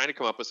 So I was trying to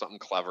come up with something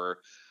clever.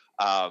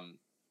 Not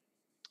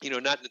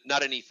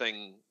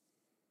anything,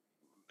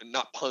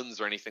 not puns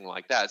or anything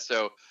like that.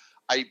 So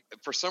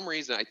for some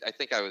reason, I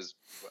think I was,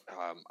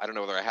 I don't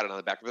know whether I had it on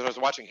the back, but I was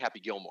watching Happy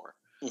Gilmore.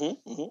 Or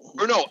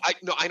no,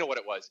 I know what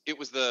it was. It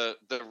was the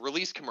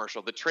release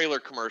commercial, the trailer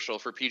commercial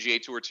for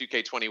PGA Tour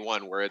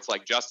 2K21, where it's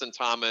like Justin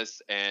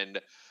Thomas and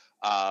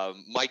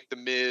Mike the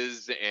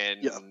Miz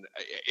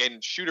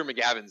and Shooter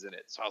McGavin's in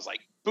it. So I was like,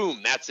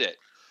 boom, that's it.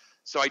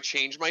 So I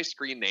changed my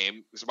screen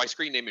name. So my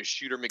screen name is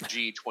Shooter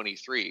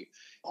McG23.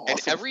 Awesome.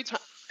 And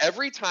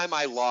every time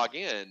I log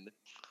in,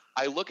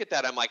 I look at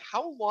that. I'm like,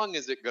 how long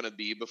is it going to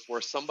be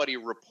before somebody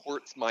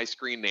reports my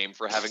screen name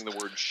for having the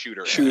word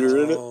shooter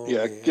in it?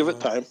 Yeah, give it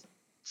time.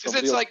 Because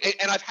it's like,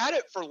 and I've had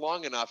it for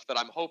long enough that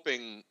I'm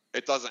hoping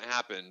it doesn't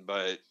happen,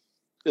 but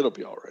it'll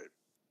be all right.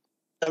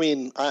 I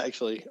mean, I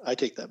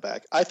take that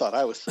back. I thought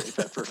I was safe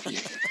after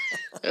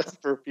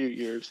a few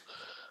years.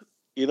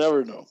 You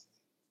never know.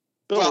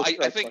 Well,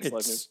 I think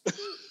it's.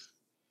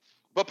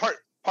 But part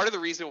of the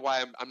reason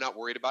why I'm not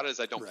worried about it is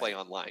I don't play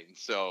online,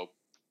 so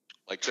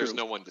like there's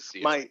no one to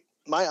see it.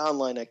 My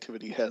online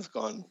activity has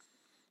gone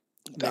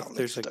down.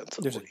 There's a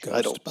ghost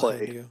I don't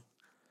play. You.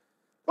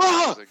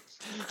 Ah!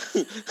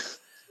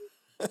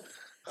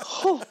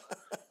 Oh.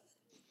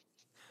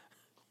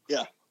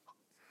 Yeah.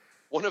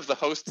 One of the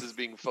hosts is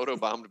being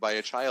photobombed by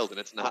a child, and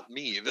it's not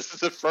me. This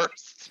is a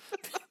first.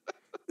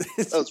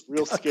 That was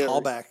real scary.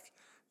 Callback.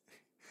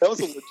 That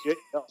was a legit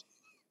call.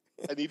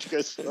 I need you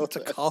guys to know it's a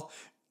call.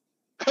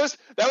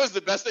 That was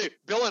the best thing.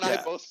 Bill and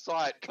I both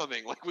saw it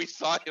coming. Like we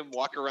saw him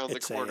walk around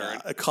the corner.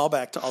 A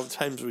callback to all the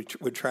times we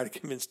would try to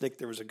convince Nick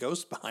there was a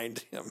ghost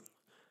behind him.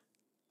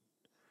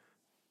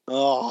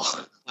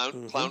 Oh,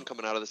 clown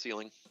coming out of the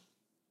ceiling.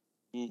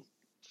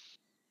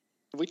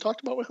 Have we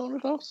talked about my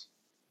haunted house?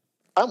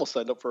 I almost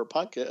signed up for a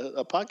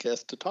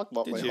podcast to talk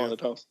about haunted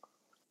house.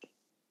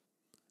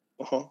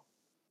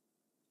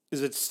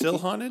 Is it still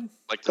haunted?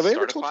 Like to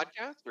start a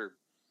podcast, or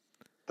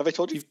have I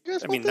told you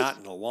guys? I mean, not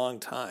in a long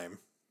time.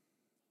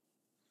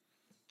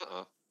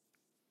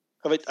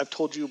 I've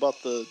told you about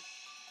the.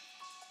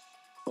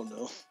 Oh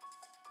no.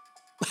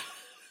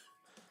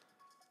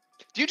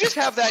 Do you just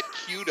have that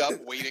queued up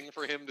waiting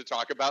for him to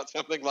talk about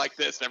something like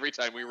this every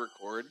time we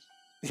record?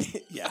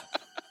 Yeah.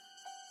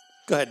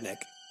 Go ahead,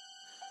 Nick.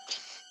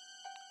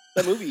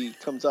 That movie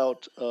comes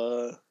out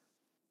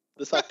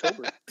this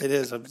October. It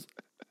is. I was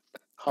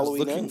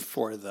looking Ends.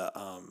 for the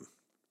well,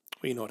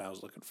 you know what I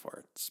was looking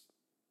for.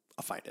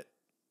 I'll find it.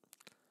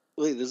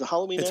 Wait, there's a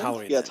Halloween It's Ends?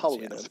 Halloween Yeah, it's Ends,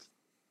 Halloween yes. Ends.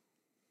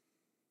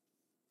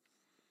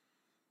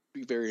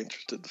 Be very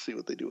interested to see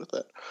what they do with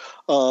that.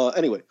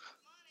 Anyway.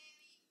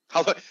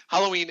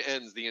 Halloween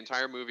Ends. The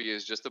entire movie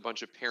is just a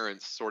bunch of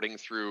parents sorting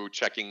through,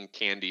 checking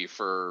candy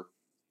for,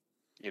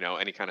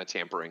 any kind of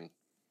tampering,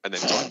 and then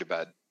going to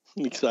bed.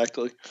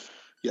 Exactly.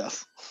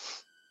 Yes.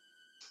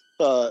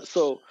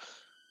 So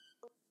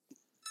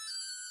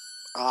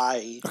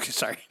I. Okay,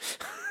 sorry.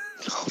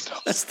 Oh, no.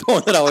 That's the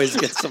one that always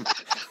gets them.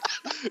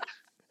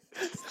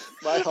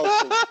 My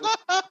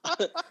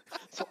house.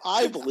 So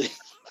I believe.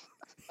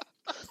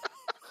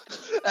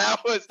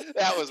 That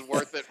was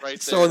worth it right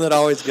there. The one that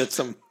always gets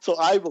them. So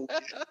I believe.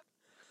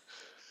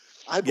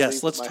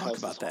 Yes, let's talk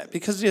about that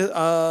because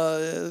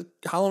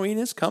Halloween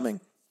is coming.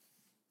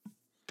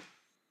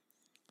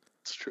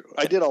 It's true.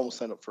 I did almost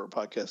sign up for a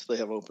podcast they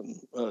have open.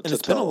 And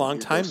it's been a long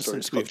time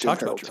since we've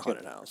talked about your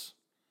haunted house.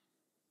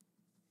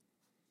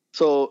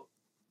 So,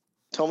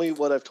 tell me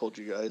what I've told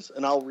you guys,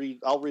 and I'll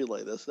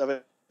relay this. Did I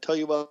tell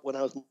you about when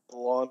I was mowing the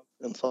lawn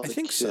and saw the kid? I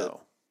think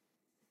so.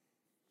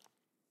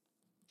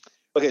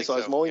 Okay, so I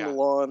was mowing the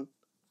lawn,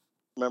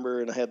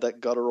 remember, and I had that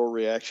guttural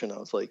reaction. I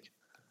was like,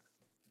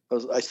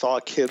 I saw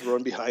a kid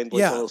run behind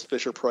one of those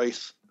Fisher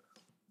Price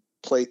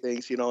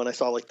playthings, and I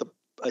saw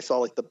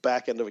the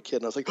back end of a kid,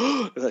 and I was like,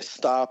 oh, and I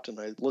stopped and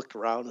I looked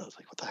around and I was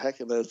like, what the heck?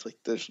 And then it's like,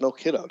 there's no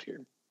kid out here.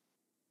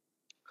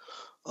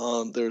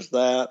 There's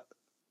that.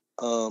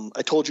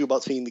 I told you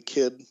about seeing the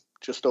kid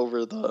just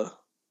over the.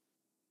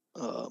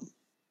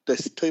 Did I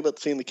tell you about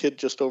seeing the kid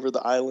just over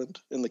the island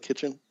in the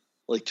kitchen?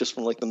 Like just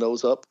from the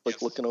nose up,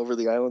 looking over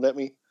the island at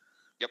me.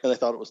 Yep. And I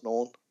thought it was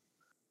Nolan.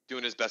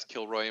 Doing his best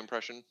Kilroy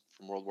impression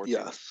from World War II.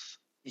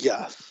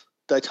 Yes.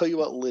 Did I tell you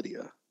about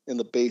Lydia in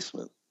the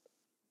basement?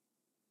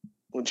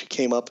 When she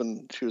came up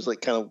and she was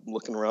kind of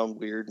looking around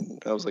weird,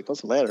 and I was like,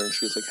 what's the matter? And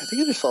she was like, I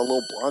think I just saw a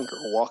little blonde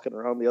girl walking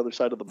around the other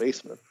side of the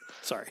basement.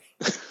 Sorry.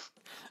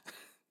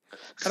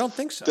 I don't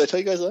think so. Did I tell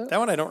you guys that? That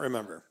one I don't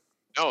remember.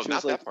 No, She not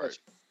was like, that part.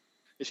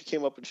 she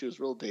came up and she was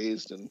real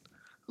dazed, and I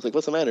was like,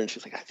 "What's the matter?" And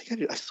she's like,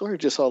 I swear I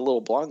just saw a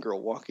little blonde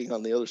girl walking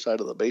on the other side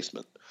of the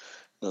basement."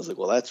 And I was like,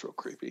 "Well, that's real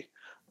creepy."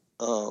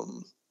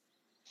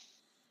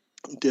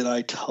 Did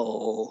I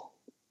tell?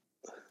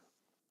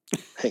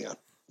 Hang on.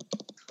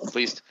 At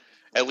least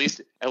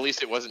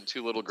it wasn't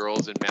two little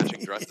girls in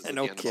matching dresses at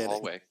No the end kidding. of the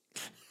hallway.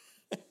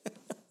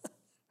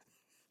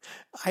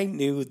 I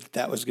knew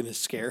that was going to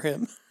scare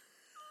him.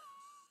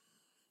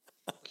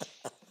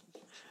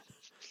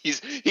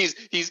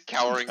 He's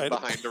cowering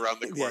behind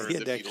around the corner he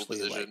in had the to fetal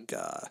actually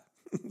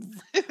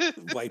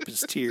position. Wipe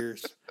his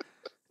tears.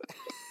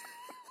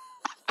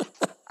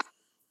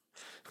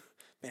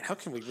 Man, how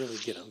can we really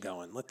get him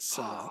going? Let's.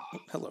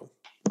 Hello.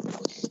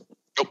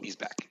 Oh, he's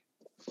back.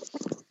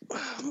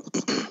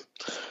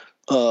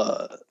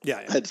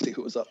 Yeah. I had to see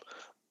who was up.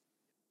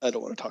 I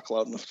don't want to talk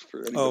loud enough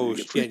for anybody to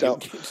get freaked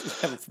out.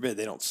 Heaven forbid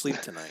they don't sleep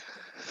tonight.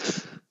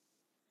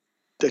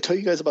 Did I tell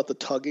you guys about the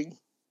tugging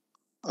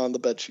on the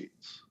bed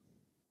sheets?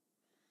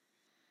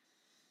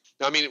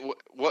 I mean,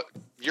 what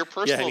your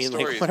personal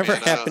stories, whatever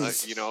man,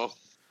 happens, you know,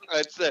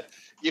 it's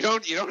you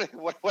don't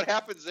what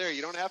happens there.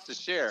 You don't have to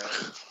share.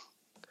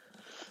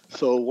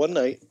 So one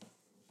night,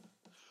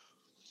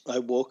 I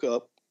woke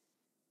up.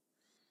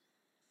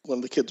 One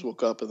of the kids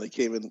woke up and they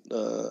came in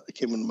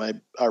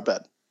our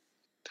bed,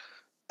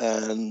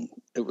 and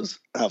it was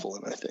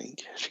Evelyn. I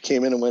think she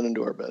came in and went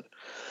into our bed.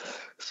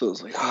 So it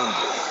was like,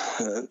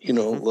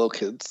 little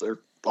kids,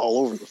 they're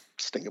all over the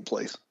stinking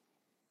place.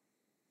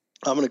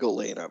 I'm gonna go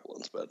lay in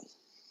Evelyn's bed.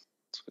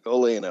 So I go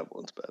lay in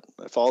Evelyn's bed.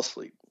 I fall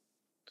asleep.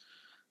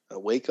 I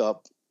wake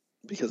up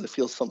because I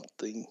feel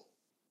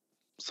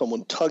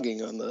someone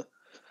tugging on the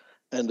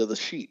end of the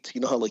sheets.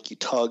 You know how like you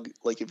tug,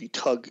 like if you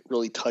tug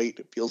really tight,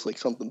 it feels like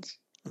something's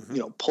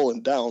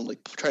pulling down,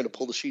 like trying to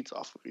pull the sheets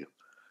off of you.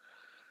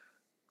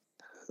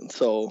 And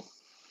so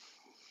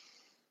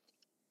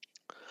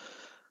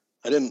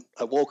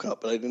I woke up,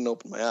 but I didn't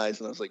open my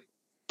eyes, and I was like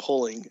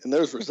pulling, and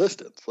there's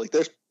resistance. Like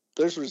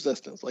there's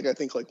resistance. Like I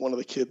think like one of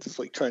the kids is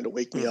like trying to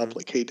wake me up,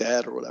 like, "Hey,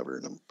 Dad," or whatever,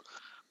 and I'm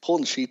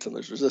pulling the sheets, and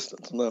there's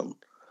resistance. And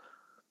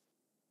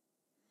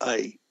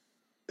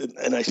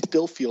I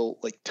still feel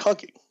like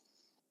tugging.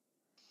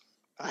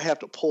 I have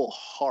to pull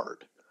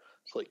hard.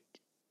 It's like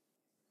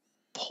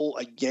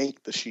I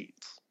yank the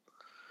sheets.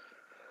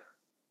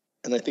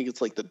 And I think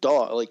it's like the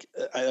dog. Like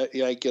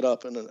I get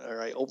up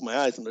or I open my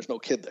eyes and there's no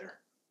kid there.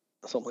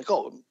 So I'm like,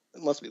 oh,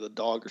 it must be the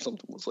dog or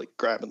something was like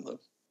grabbing the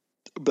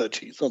bed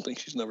sheet. Something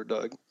she's never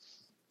dug.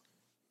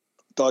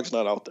 Dog's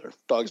not out there.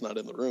 Dog's not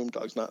in the room.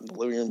 Dog's not in the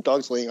living room.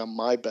 Dog's laying on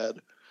my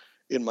bed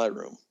in my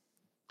room.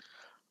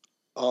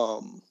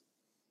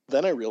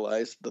 Then I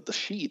realized that the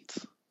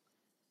sheets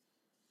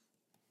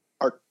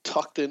are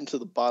tucked into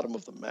the bottom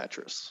of the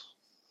mattress.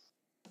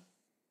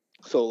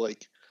 So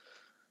like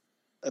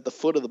at the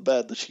foot of the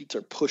bed, the sheets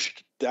are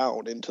pushed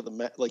down into the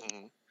mat. Like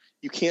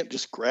you can't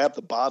just grab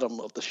the bottom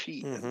of the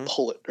sheet and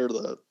pull it, or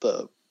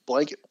the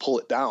blanket, pull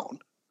it down.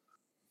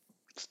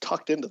 It's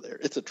tucked into there.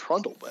 It's a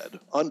trundle bed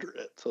under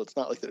it, so it's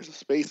not like there's a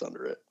space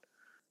under it.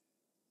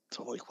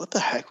 So I'm like, what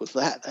the heck was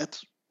that?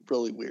 That's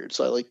really weird.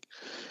 So I like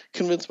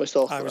convinced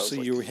myself.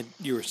 Obviously,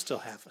 you were still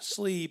half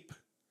asleep.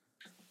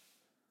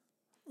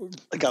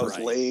 Like I was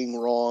laying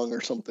wrong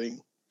or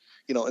something,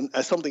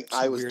 and something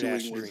I was doing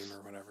was dream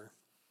or whatever,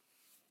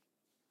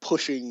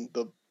 pushing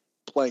the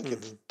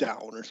blankets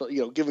down or so,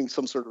 giving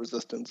some sort of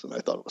resistance, and I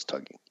thought it was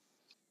tugging.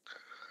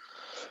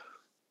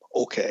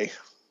 Okay,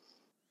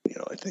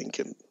 I think,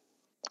 and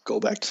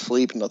go back to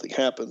sleep and nothing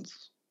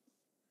happens.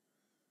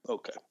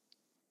 Okay.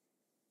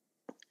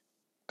 A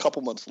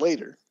couple months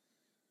later,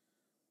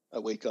 I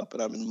wake up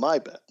and I'm in my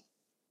bed.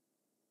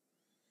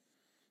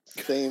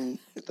 Same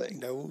thing.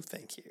 No,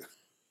 thank you.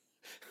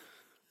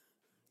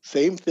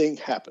 Same thing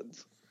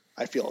happens.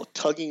 I feel a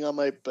tugging on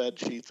my bed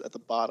sheets at the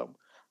bottom.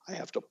 I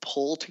have to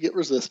pull to get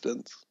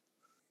resistance,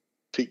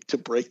 to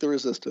break the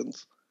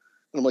resistance.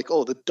 And I'm like,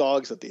 oh, the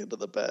dog's at the end of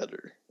the bed,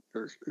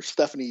 or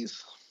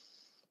Stephanie's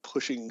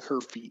pushing her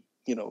feet,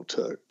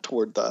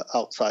 toward the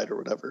outside or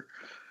whatever.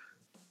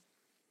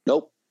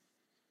 Nope.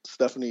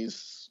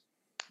 Stephanie's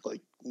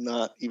like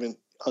not even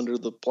under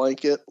the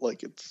blanket.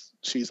 Like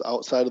she's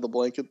outside of the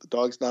blanket. The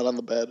dog's not on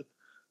the bed.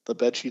 The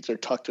bed sheets are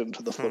tucked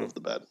into the foot of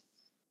the bed.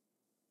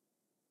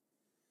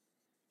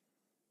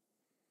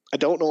 I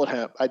don't know what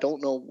happened. I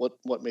don't know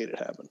what made it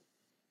happen,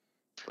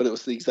 but it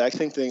was the exact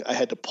same thing. I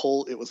had to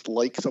pull. It was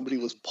like somebody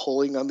was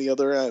pulling on the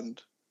other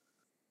end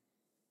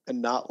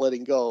and not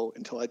letting go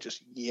until I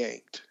just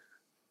yanked.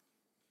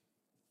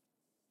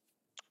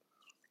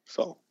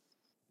 So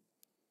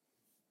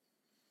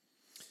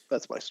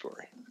that's my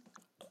story.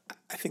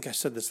 I think I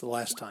said this the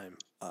last time.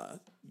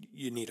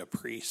 You need a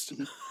priest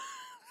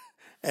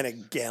and a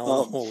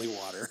gallon of holy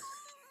water.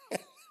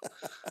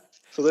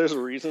 So there's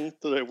a reason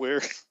that I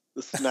wear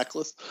this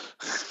necklace.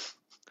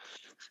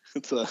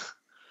 It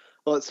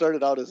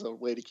started out as a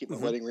way to keep my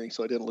wedding ring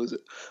so I didn't lose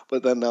it.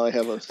 But then now I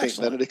have a St.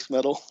 Benedict's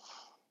medal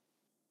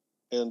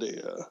and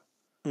a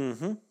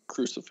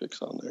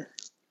crucifix on there.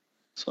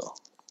 So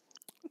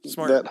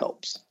Smart. That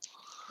helps.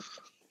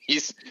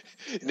 He's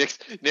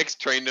Nick's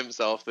trained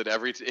himself that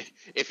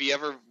if he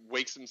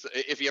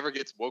ever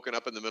gets woken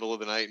up in the middle of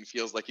the night and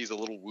feels like he's a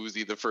little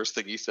woozy, the first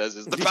thing he says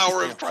is, "The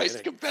power of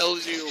Christ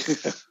compels you."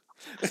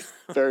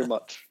 Very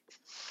much.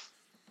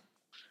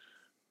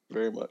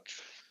 Very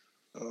much.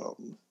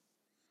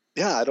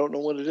 Yeah, I don't know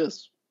what it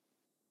is.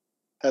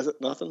 Has it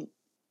nothing?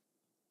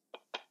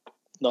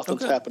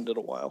 Nothing's happened in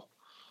a while.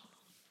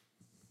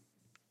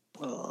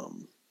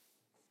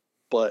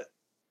 But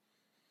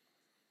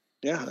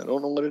yeah, I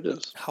don't know what it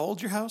is. How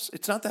old's your house?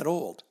 It's not that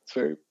old. It's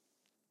very.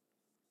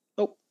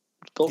 Nope.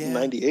 It's built in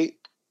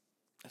 '98.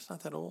 It's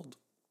not that old.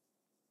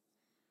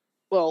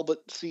 Well,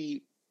 but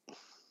see,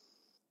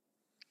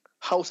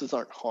 houses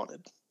aren't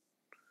haunted.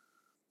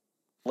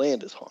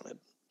 Land is haunted.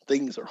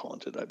 Things are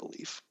haunted, I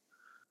believe.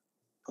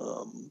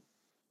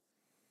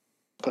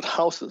 But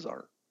houses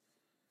aren't.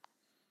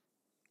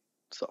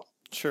 So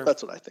Sure.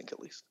 that's what I think, at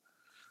least.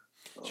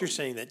 So you're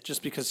saying that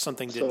just because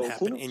something didn't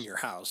happen in your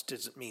house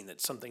doesn't mean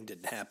that something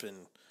didn't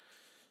happen.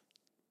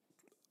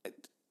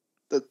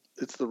 That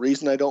it's the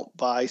reason I don't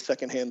buy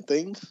secondhand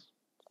things.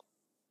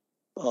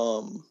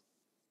 And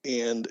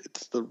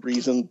it's the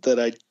reason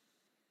that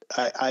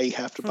I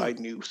have to buy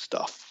new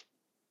stuff.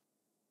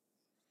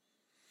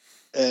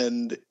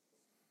 And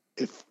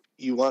if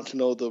you want to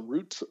know the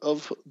roots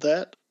of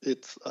that,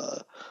 it's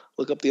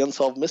look up the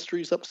Unsolved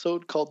Mysteries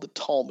episode called The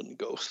Tallman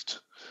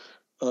Ghost.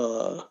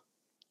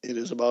 It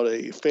is about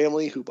a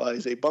family who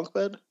buys a bunk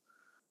bed,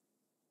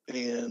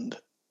 and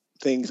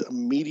things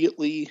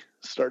immediately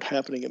start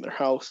happening in their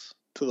house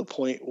to the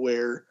point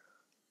where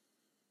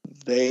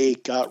they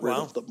got rid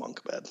of the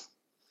bunk bed.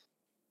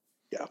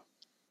 Yeah,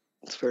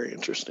 it's very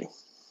interesting.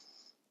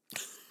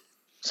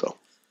 So,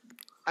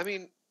 I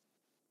mean,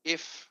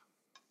 if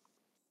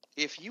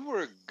you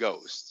were a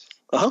ghost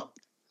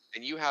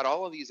and you had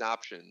all of these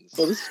options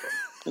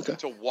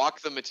to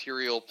walk the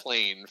material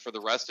plane for the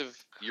rest of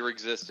your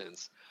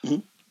existence,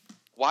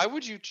 why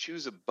would you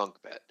choose a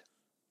bunk bed?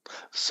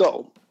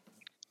 So,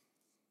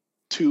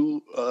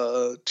 two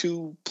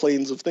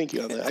planes of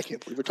thinking on that. I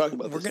can't believe we're talking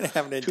about this. We're going to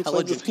have an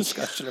intelligent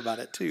discussion about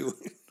it, too.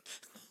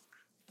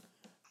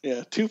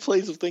 Yeah, two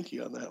planes of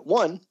thinking on that.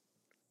 One,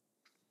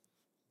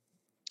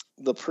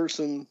 the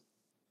person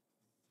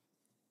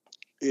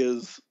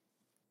is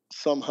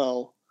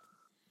somehow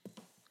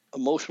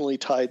emotionally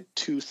tied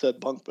to said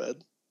bunk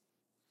bed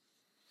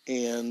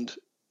and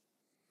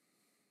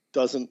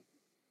doesn't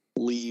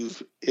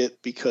leave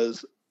it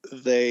because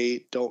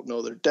they don't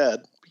know they're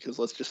dead, because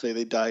let's just say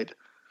they died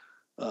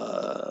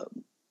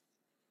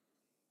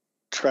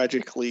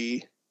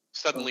tragically,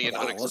 suddenly and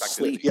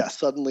unexpectedly. Asleep. Yeah,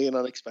 suddenly and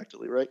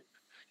unexpectedly, right?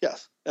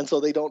 Yes. And so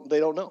they don't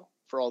know.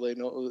 For all they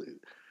know,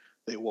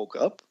 they woke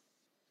up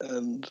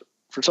and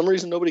for some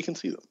reason nobody can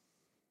see them.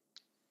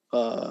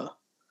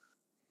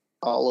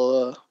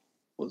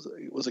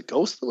 Was it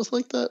Ghost that was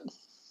like that?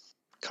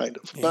 Kind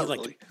of. Yeah, not like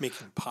really.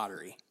 making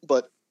pottery.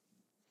 But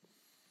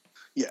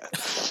yeah.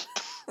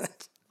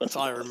 That's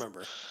all I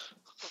remember.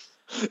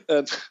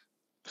 And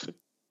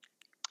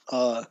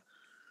the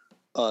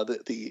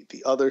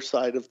other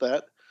side of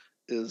that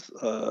is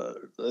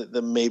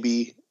the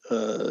maybe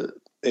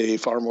a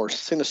far more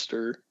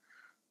sinister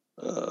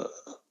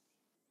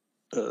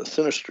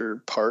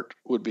part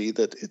would be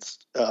that it's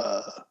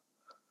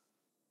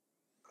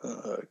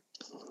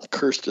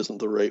cursed isn't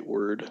the right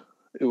word.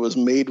 It was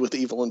made with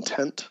evil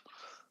intent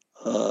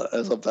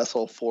as a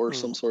vessel for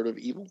some sort of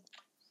evil.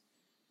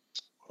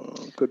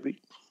 Could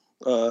be.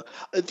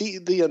 At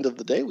the end of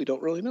the day, we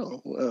don't really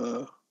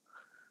know.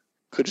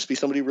 Could just be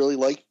somebody really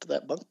liked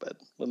that bunk bed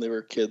when they were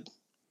a kid,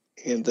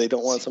 and they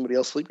don't want somebody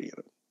else sleeping in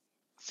it.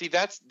 See,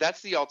 that's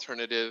the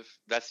alternative.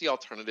 That's the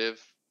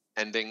alternative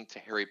ending to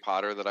Harry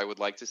Potter that I would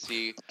like to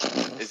see.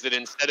 Is that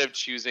instead of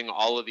choosing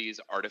all of these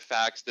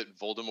artifacts, that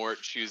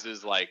Voldemort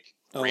chooses like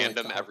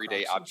random like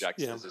everyday Horcruxes.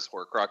 objects as his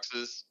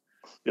Horcruxes.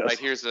 Yes.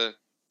 Right,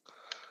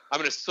 I'm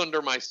going to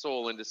sunder my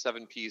soul into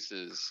 7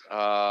 pieces.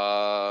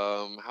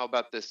 How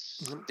about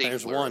this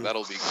There's stapler? one.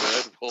 That'll be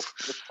good. We'll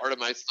put part of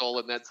my soul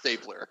in that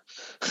stapler.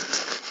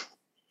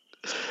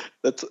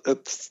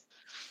 That's.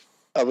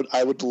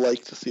 I would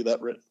like to see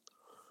that written.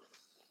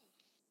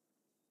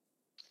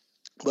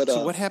 But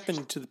So what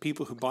happened to the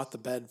people who bought the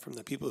bed from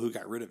the people who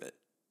got rid of it?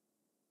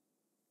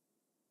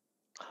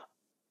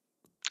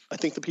 I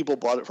think the people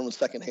bought it from a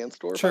secondhand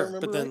store. Sure, if I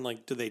remember but then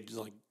right. do they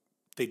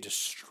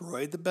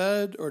destroyed the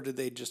bed, or did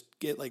they just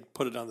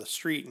put it on the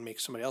street and make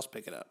somebody else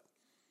pick it up?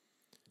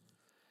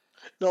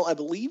 No, I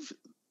believe.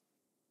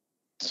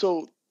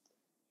 So,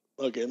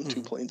 again,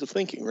 two planes of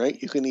thinking, right?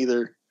 You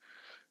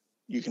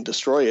can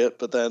destroy it,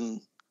 but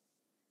then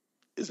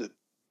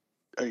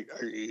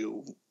are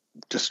you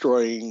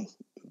destroying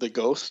the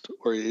ghost,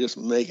 or are you just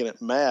making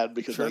it mad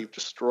because now you've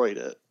destroyed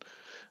it?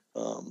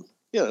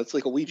 It's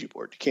like a Ouija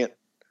board.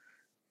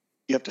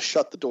 You have to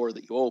shut the door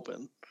that you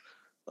open,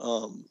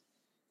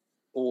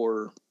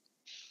 or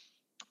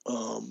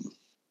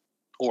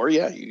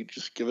you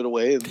just give it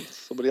away and it's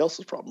somebody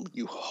else's problem.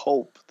 You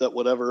hope that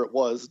whatever it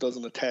was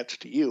doesn't attach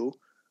to you,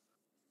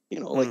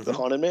 like the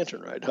Haunted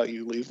Mansion ride, how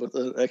you leave with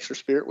an extra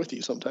spirit with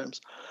you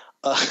sometimes.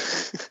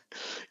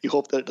 You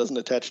hope that it doesn't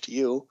attach to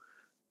you,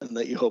 and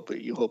that you hope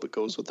it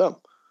goes with them.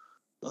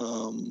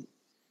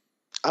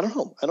 I don't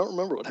know. I don't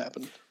remember what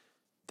happened.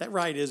 That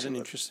ride is an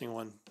interesting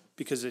one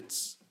because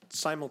it's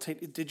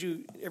simultaneous. Did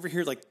you ever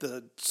hear like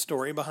the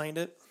story behind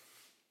it?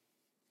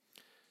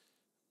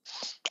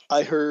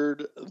 I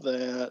heard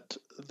that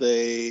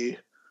they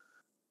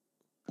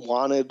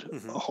wanted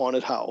a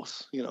haunted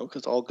house,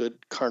 because all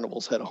good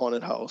carnivals had a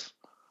haunted house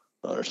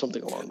or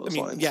something along those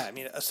lines. Yeah,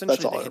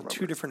 essentially they had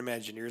two different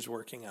Imagineers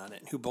working on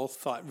it who both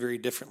thought very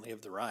differently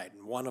of the ride.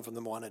 And one of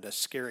them wanted a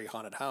scary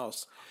haunted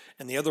house,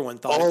 and the other one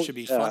thought it should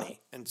be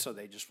funny. And so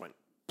they just went,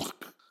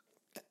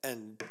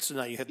 and so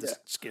now you have this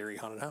scary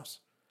haunted house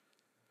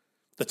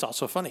that's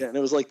also funny. Yeah, and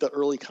it was like the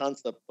early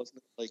concept,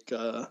 wasn't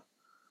it?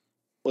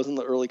 Wasn't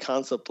the early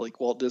concept like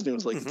Walt Disney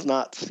was like, it's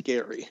not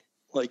scary.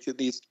 Like, it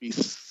needs to be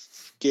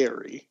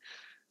scary.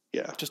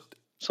 Yeah. Just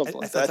something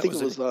like that. I think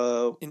it was one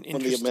of the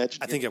Imagineers.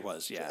 I think it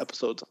was,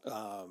 episodes.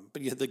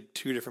 But you had the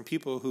two different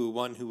people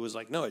one who was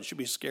like, no, it should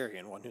be scary,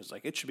 and one who's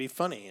like, it should be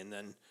funny. And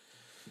then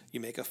you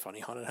make a funny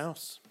haunted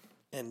house.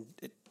 And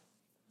it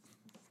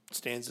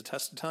stands the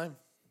test of time.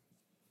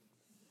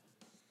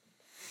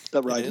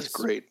 That ride is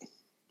great.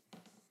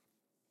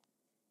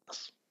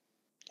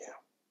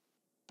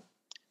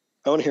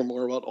 I want to hear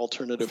more about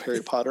alternative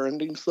Harry Potter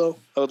endings, though.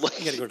 I would like.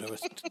 You gotta go to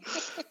it.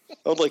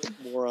 I would like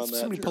more on that.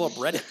 Somebody pull up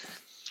Reddit.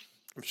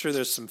 I'm sure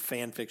there's some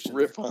fan fiction.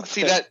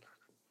 That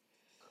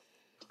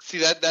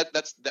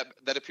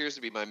appears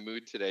to be my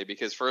mood today,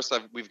 because first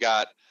we've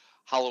got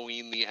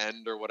Halloween the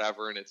End or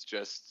whatever, and it's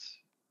just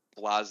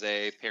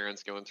blasé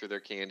parents going through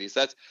their candies.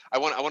 I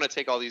want to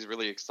take all these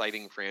really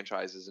exciting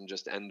franchises and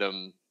just end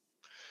them.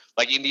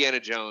 Like Indiana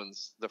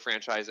Jones, the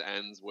franchise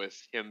ends with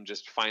him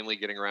just finally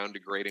getting around to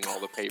grading all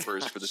the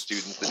papers for the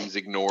students that he's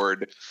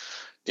ignored.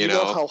 Do you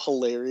know how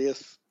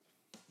hilarious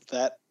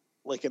that,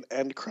 like, an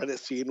end credit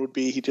scene would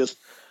be? He just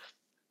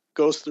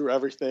goes through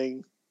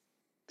everything.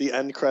 The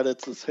end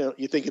credits is him.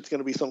 You think it's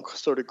going to be some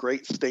sort of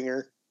great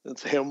stinger.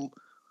 It's him,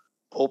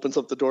 opens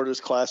up the door to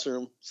his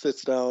classroom,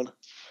 sits down,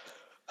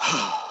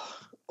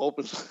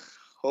 opens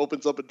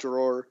up a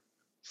drawer,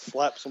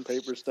 slap some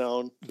papers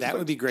down. That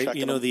would be great.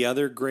 The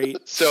other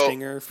great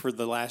stinger for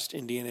the last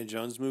Indiana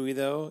Jones movie,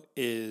 though,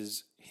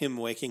 is him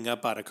waking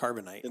up out of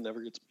carbonite. It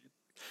never gets made.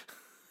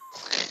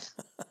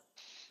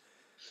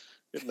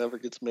 It never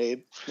gets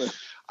made.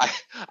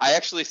 I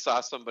actually saw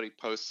somebody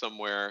post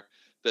somewhere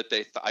that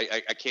they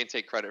I can't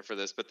take credit for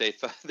this, but they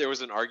thought there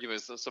was an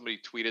argument. So somebody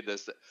tweeted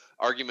this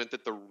argument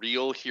that the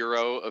real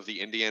hero of the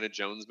Indiana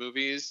Jones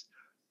movies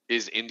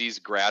is Indy's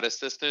grad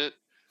assistant.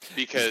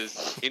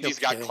 Because Indy's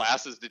got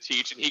classes to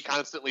teach, and he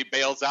constantly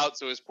bails out,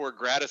 so his poor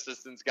grad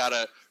assistant's got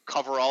to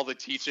cover all the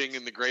teaching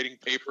and the grading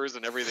papers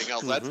and everything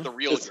else. That's the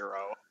real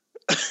hero.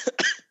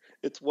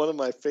 It's one of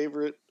my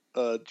favorite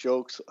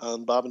jokes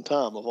on Bob and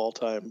Tom of all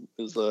time.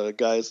 Is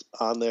guys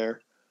on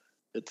there.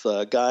 It's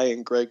Guy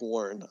and Greg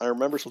Warren. I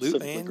remember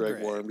specifically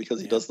Greg Warren because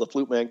he does the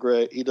Flute Man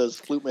Greg. He does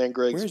Flute Man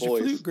Greg's Where's voice.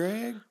 Your flute,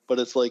 Greg? But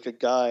it's like a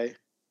guy,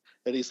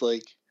 and he's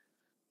like,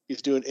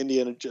 doing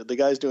the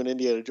guy's doing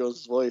Indiana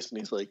Jones' voice, and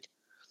he's like.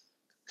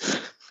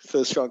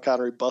 Says Sean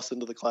Connery busts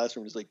into the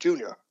classroom. He's like,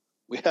 Junior,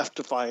 we have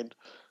to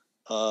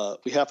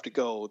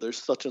go. There's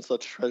such and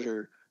such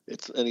treasure.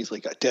 And he's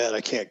like, Dad,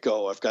 I can't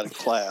go. I've got a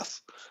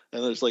class.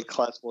 And there's like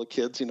class full of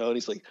kids, and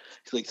he's like,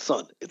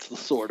 son, it's the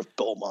sword of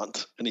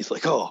Beaumont. And he's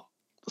like, oh,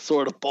 the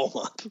sword of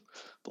Beaumont,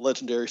 the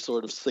legendary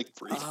sword of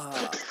Siegfried.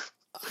 I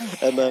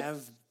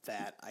have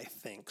that, I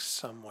think,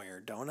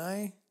 somewhere, don't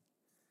I?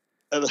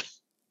 And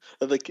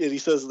he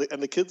says,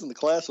 and the kids in the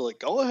class are like,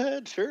 go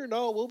ahead, sure,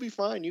 no, we'll be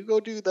fine. You go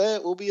do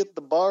that. We'll be at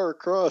the bar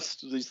across.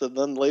 He said,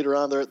 then later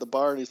on they're at the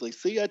bar, and he's like,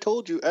 see, I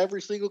told you,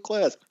 every single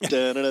class.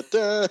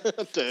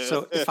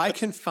 So if I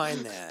can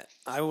find that,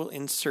 I will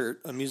insert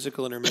a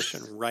musical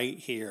intermission right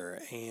here.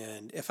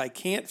 And if I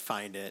can't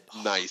find it,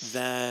 nice.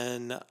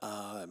 Then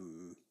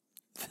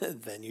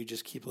you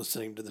just keep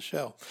listening to the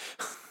show.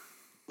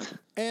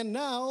 And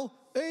now,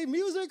 a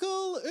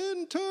musical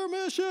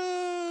intermission.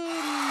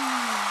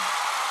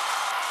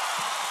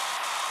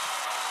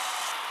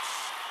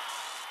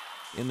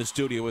 In the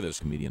studio with us,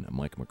 comedian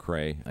Mike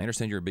McCrae. I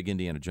understand you're a big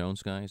Indiana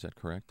Jones guy. Is that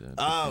correct?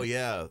 Oh,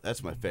 yeah.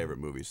 That's my favorite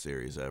movie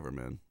series ever,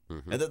 man.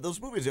 Mm-hmm. And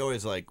those movies are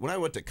always like, when I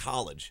went to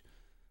college,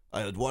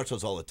 I would watch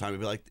those all the time. I'd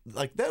be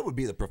like that would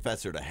be the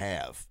professor to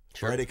have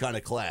for any kind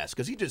of class.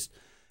 Because he just,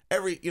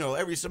 every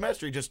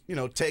semester, he just,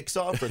 takes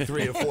off for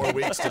 3 or 4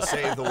 weeks to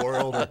save the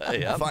world or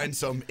find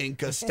some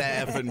Inca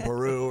staff in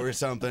Peru or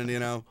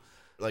something,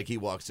 Like he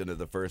walks into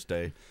the first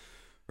day.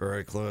 All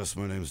right, class,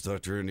 my name's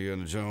Dr.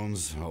 Indiana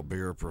Jones. I'll be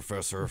your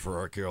professor for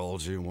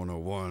Archaeology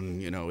 101.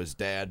 His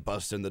dad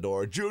busts in the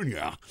door.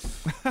 Junior!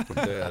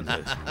 Dad,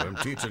 I'm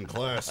teaching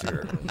class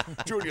here.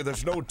 Junior,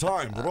 there's no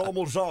time.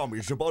 Rommel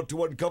Zombie's about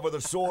to uncover the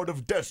Sword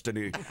of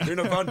Destiny in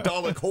a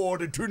Vandalic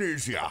horde in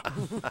Tunisia.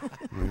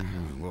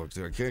 Look,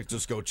 I can't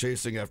just go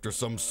chasing after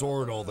some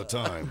sword all the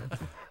time.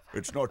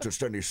 It's not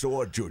just any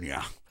sword,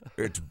 Junior.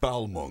 It's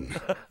Balmung.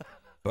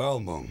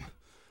 Balmung.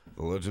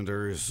 The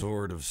legendary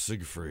sword of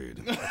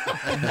Siegfried,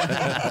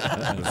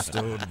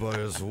 bestowed by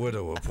his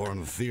widow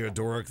upon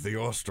Theodoric the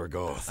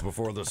Ostrogoth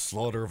before the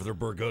slaughter of the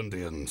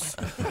Burgundians,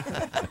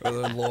 and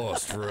then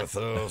lost for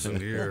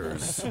 1,000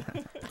 years.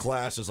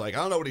 Class is like, I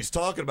don't know what he's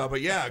talking about,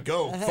 but yeah,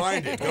 go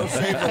find it. Go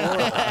save the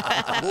world.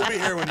 We'll be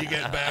here when you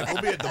get back.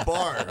 We'll be at the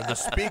bar, or the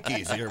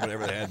speakeasy, or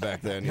whatever they had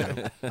back then. You know,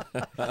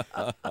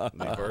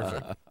 be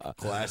perfect.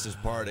 Class is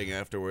partying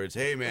afterwards.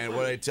 Hey man,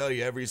 what I tell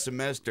you every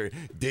semester?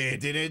 You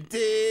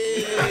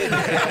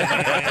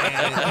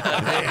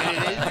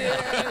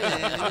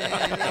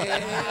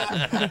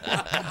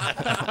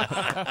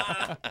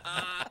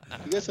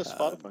guys have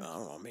Spotify? I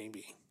don't know,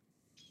 maybe.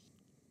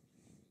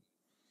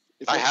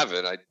 I have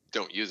it. I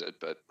don't use it,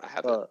 but I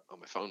have it on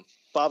my phone.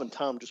 Bob and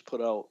Tom just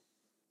put out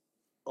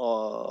a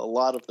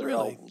lot of their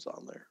Really? albums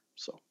on there.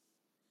 So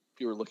if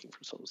you were looking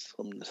for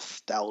some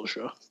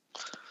nostalgia.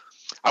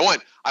 I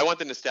want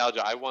the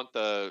nostalgia. I want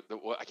the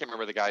I can't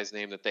remember the guy's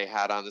name that they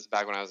had on this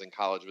back when I was in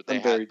college, but they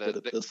I'm very had good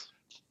at this.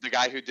 the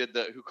guy who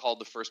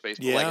called the first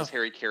baseball, Yeah. like it's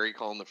Harry Carey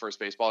calling the first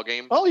baseball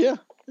game. Oh yeah.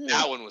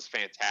 That one was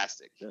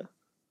fantastic. Yeah.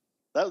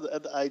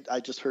 I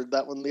just heard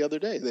that one the other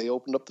day. They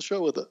opened up the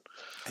show with it.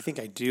 I think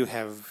I do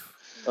have.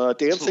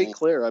 Dan St.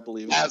 Clair, I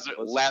believe.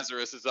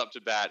 Lazarus is up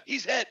to bat.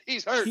 He's hit.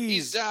 He's hurt.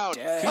 He's down.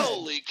 dead.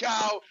 Holy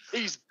cow!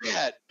 He's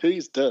dead.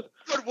 He's dead.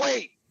 But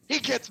wait, he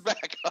gets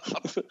back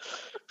up.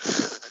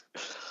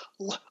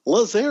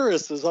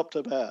 Lazarus is up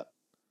to bat.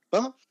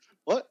 Huh?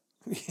 What?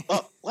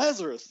 Oh,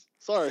 Lazarus.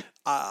 Sorry.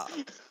 I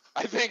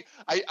think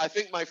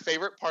my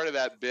favorite part of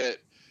that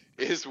bit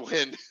is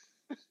when,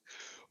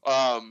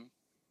 what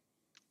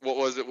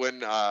was it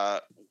when?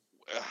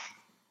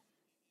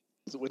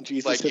 Is it when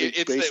Jesus Like, hit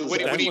his bases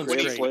when and he- grand when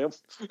he- slam?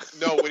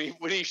 No, when he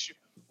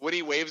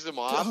waves him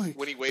off.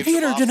 When he waves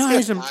Peter him off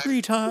denies him 3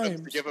 3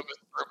 times. To give him a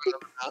sermon on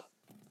the mount.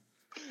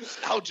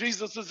 Now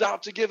Jesus is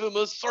out to give him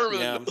a sermon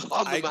Yeah, on the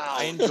I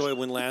mount. enjoy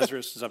when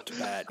Lazarus is up to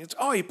bat. It's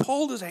he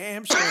pulled his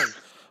hamstring,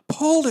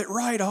 pulled it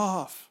right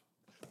off.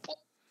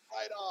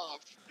 Right off.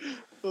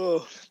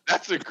 Oh,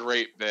 That's a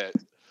great bit.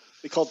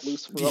 they called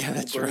Lucifer up Yeah, in the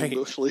that's burning right.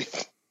 bush league.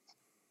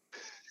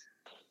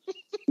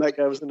 That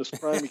guy was in his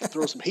prime. He could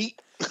throw some heat.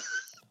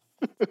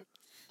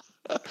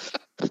 I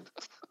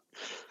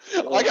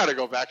got to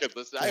go back and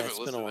listen. I Yeah, haven't it's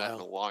been listened a to that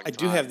in a while. long I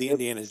time. do have the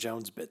Indiana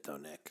Jones bit though,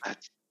 Nick.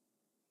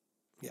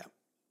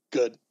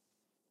 Good.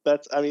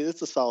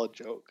 It's a solid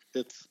joke.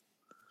 It's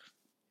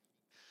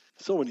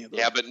so many of them.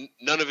 Yeah, but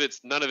none of it's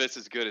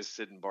as good as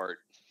Sid and Bart.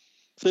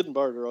 Sid and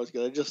Bart are always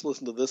good. I just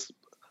listened to this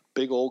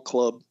big old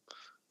club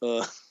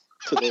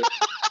today.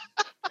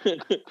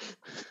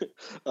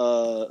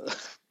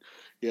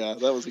 Yeah,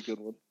 that was a good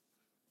one.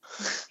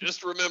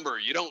 Just remember,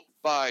 you don't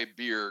buy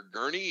beer,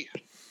 Gurney.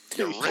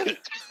 You rent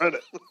it. Rent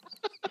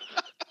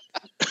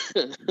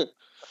it.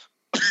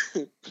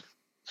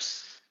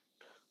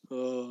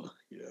 Oh,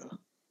 yeah.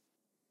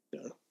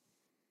 Yeah.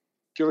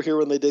 Did you ever hear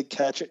when they did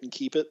Catch It and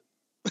Keep It?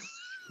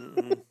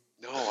 Mm-mm.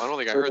 No, I don't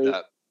think I heard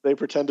that. They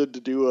pretended to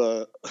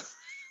do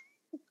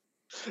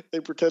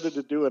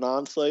an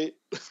on-site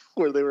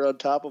where they were on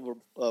top of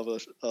a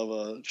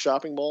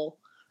shopping mall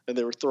and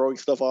they were throwing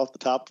stuff off the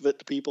top of it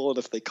to people, and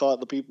if they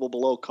caught the people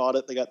below caught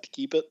it, they got to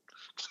keep it.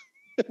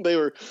 And they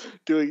were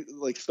doing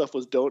like they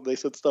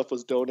said stuff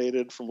was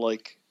donated from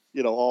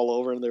all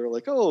over, and they were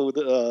like, oh,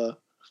 the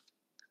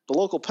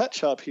local pet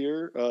shop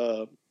here,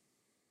 I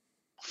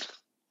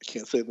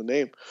can't say the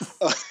name,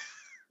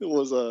 it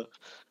was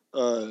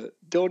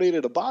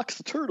donated a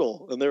box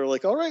turtle, and they were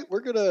like, all right,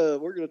 we're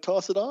gonna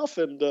toss it off,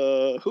 and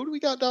who do we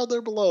got down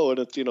there below? And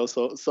it's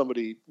so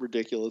somebody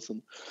ridiculous,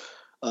 and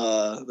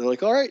they're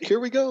like, all right, here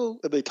we go,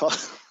 and they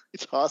toss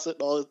it,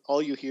 and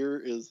all you hear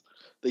is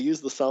they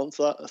use the sound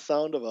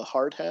of a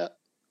hard hat,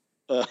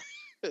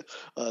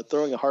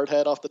 throwing a hard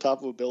hat off the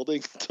top of a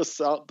building to the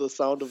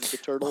sound of the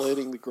turtle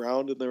hitting the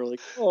ground, and they were like,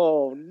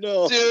 oh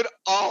no, Dude,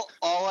 all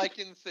I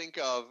can think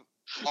of,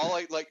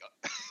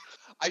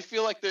 I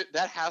feel like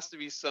that has to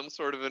be some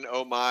sort of an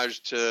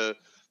homage to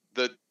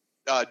the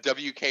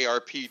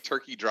WKRP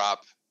Turkey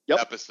Drop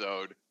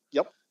episode.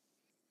 Yep.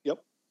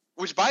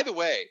 Which, by the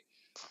way,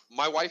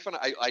 my wife and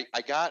I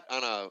got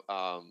on a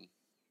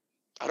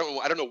I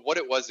don't know what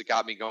it was that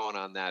got me going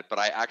on that, but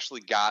I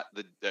actually got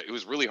it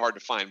was really hard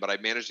to find, but I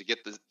managed to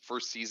get the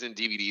first season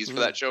DVDs for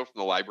that show from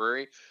the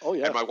library. Oh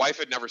yeah. And my wife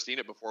had never seen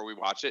it before we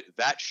watched it.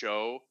 That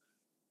show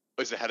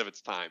was ahead of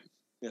its time.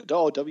 Yeah.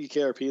 Oh,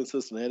 WKRP in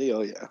Cincinnati.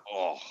 Oh yeah.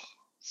 Oh,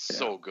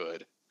 so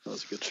good. That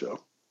was a good show.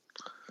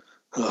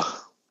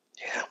 Oh,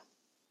 yeah.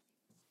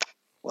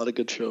 A lot of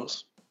good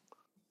shows.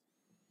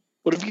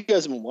 What have you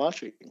guys been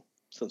watching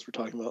since we're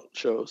talking about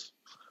shows?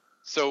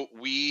 So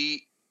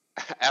we,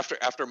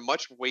 after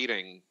much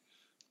waiting,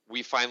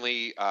 we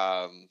finally,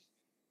 I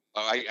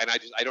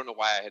don't know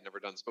why I had never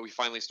done this, but we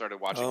finally started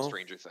watching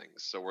Stranger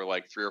Things. So we're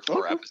like 3 or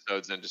 4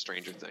 episodes into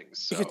Stranger Things.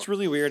 So. It's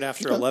really weird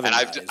after 11.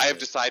 And I have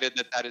decided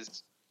that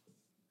is.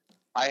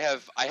 I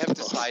have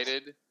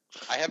decided.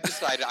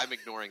 I'm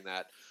ignoring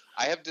that.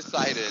 I have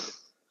decided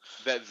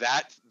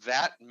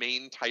that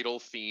main title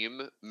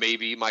theme may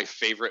be my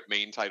favorite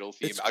main title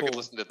theme. It's I could cool.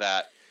 listen to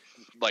that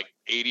like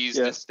 80s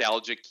Yeah.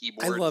 nostalgic I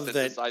keyboard love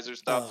that synthesizer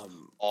stuff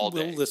all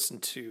day. we'll listen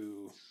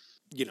to,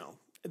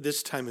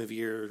 this time of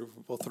year,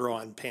 we'll throw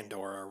on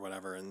Pandora or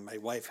whatever, and my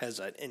wife has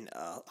a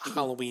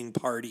Halloween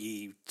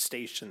party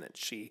station that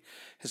she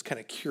has kind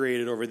of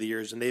curated over the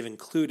years, and they've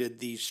included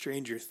the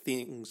Stranger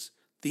Things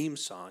theme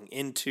song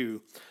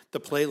into the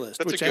playlist,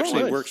 That's a which good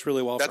actually one. works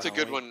really well That's for a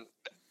good Halloween. one.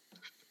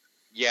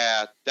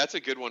 Yeah, that's a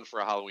good one for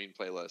a Halloween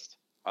playlist.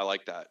 I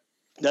like that.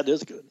 That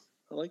is good.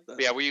 I like that.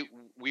 Yeah,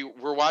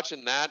 we're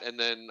watching that, and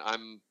then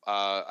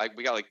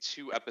we got like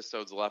 2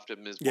 episodes left of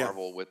Ms. Yeah.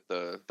 Marvel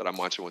that I'm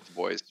watching with the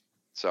boys.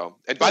 So,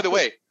 and by the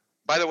way,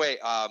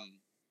 I'll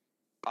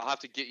have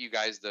to get you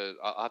guys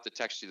I'll have to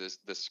text you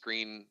the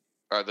screen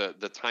or the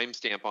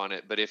timestamp on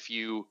it. But if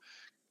you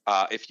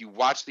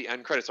watch the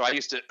end credits, so I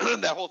used to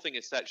that whole thing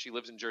is set. She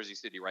lives in Jersey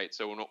City, right?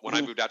 So when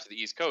I moved out to the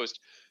East Coast,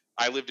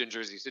 I lived in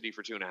Jersey City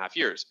for 2.5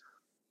 years.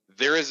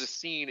 There is a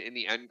scene in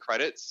the end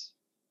credits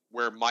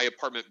where my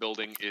apartment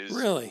building is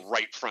Really?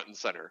 right front and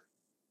center.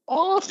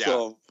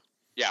 Awesome.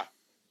 Yeah.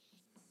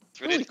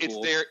 And Really it's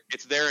cool. there.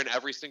 It's there in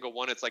every single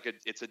one.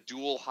 It's a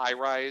dual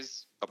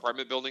high-rise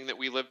apartment building that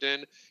we lived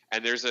in,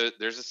 and there's a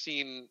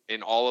scene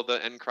in all of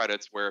the end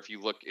credits where if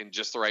you look in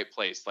just the right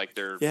place, like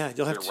You'll have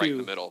they're right in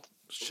the to middle.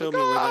 show me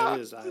where that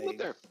is. I live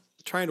there.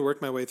 Trying to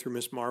work my way through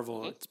Miss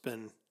Marvel. Mhm. It's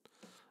been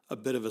a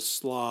bit of a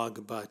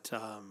slog, but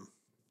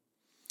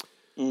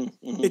Mhm.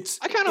 it's.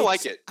 I kind of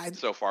like it's- it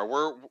so far.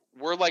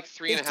 We're like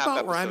 3.5 It's about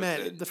episodes where I'm at.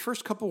 in. The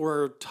first couple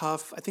were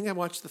tough. I think I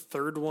watched the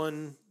third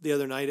one the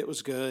other night. It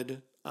was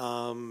good.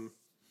 I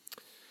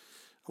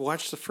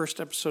watched the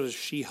first episode of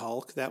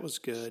She-Hulk. That was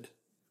good.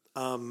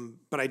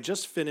 But I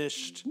just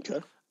finished.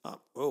 Okay.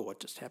 What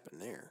just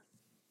happened there?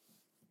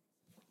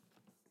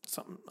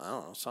 Something. I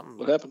don't know. Something.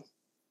 What happened?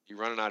 You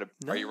running out of?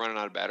 No. Are you running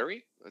out of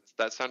battery?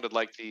 That sounded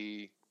like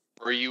the.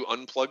 Or you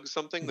unplugged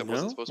something that No,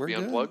 wasn't supposed to be we're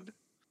good. unplugged?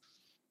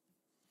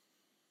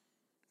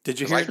 Did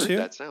you 'Cause hear I it heard too?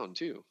 that sound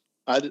too.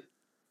 I didn't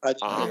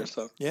Uh-huh. hear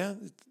so. Yeah,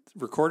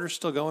 recorder's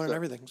still going and So-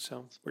 everything,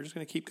 so we're just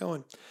gonna keep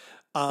going.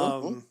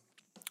 Okay.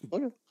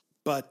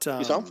 But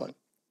You sound fine.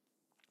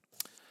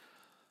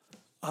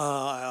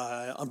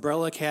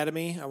 Umbrella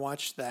Academy, I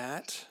watched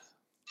that.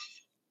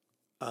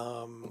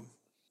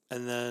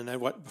 And then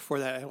before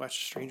that I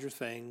watched Stranger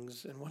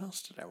Things, and what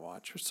else did I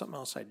watch? There's something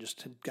else I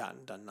just had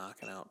gotten done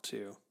knocking out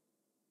too.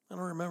 I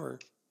don't remember.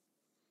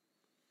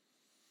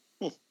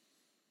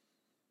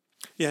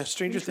 Yeah,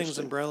 Stranger Things,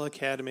 Interesting. Umbrella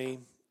Academy,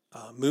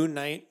 Moon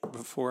Knight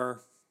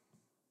before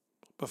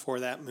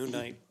that, Moon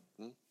Knight,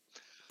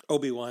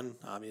 Obi-Wan,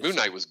 obviously. Moon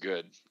Knight was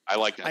good. I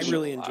like that. I show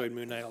really a lot. enjoyed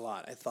Moon Knight a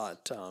lot. I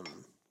thought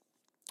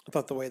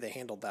the way they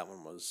handled that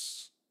one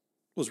was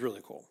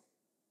really cool.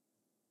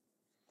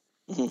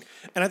 Mhm.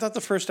 And I thought the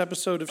first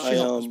episode of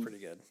She-Hulk was um, pretty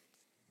good.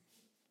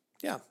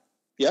 Yeah,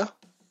 Yeah.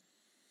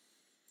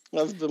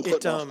 I've been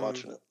putting off um,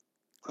 watching it.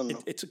 I don't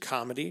know. it's a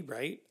comedy,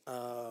 right?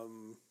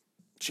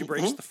 She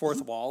breaks the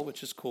fourth wall,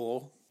 which is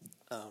cool.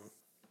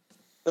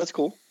 That's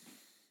cool.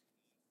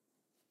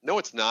 No,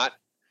 it's not.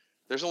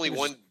 There's only There's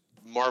one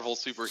Marvel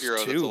superhero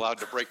that's two. allowed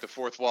to break the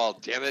fourth wall.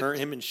 Damn it!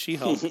 Him and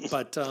She-Hulk,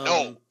 but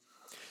No.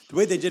 the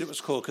way they did it was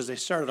cool because they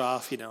started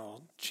off,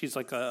 she's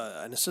like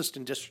an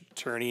assistant district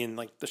attorney, and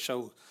like the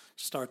show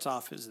starts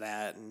off as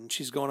that, and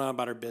she's going on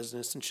about her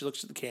business, and she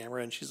looks at the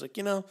camera and she's like,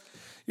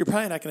 you're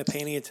probably not going to pay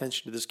any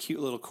attention to this cute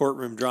little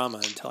courtroom drama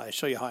until I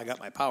show you how I got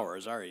my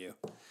powers, are you?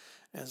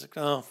 And I was like,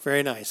 oh,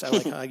 very nice. I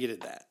like how you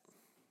did that.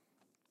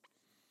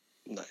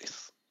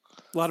 Nice.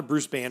 A lot of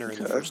Bruce Banner in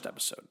the Okay. first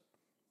episode,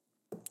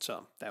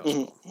 so that was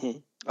cool.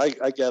 Mhm.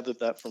 I gathered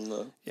that from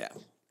the Yeah,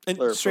 and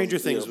or from, Stranger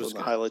Things from was the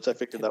good. highlights. I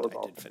figured that was I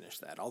all. did finish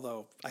that,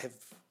 although I have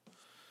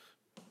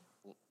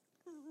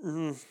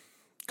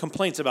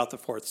complaints about the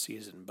fourth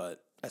season,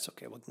 but that's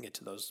okay. We can get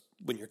to those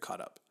when you're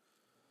caught up.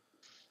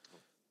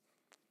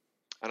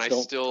 And I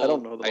don't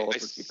know that I, I'll I ever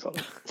s- get caught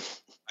up.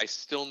 I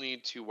still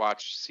need to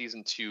watch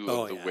season 2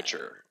 Oh, of The yeah.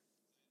 Witcher.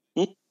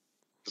 Hmm.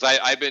 Because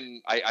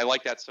I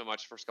like that so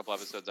much. First couple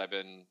episodes, I've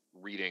been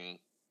reading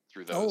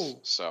through those. Oh,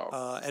 So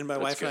And my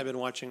That's wife and I have good. been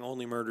watching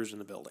Only Murders in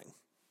the Building.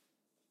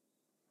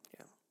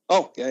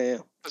 Oh yeah.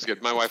 that's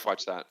good. My wife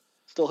watched that.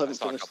 Still haven't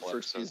saw a finished the couple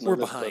first episodes. season. We're of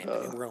it, behind. But,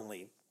 I mean, we're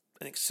only,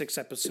 I think, 6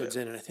 episodes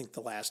in, and I think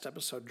the last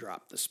episode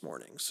dropped this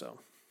morning.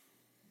 So,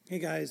 hey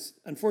guys,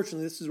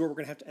 unfortunately, this is where we're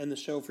going to have to end the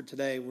show for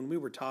today. When we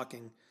were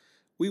talking,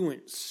 we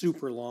went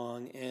super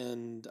long,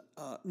 and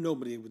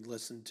nobody would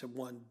listen to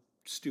one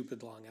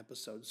stupid long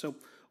episode. So,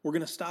 we're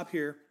going to stop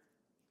here,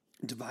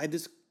 divide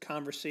this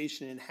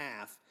conversation in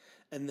half,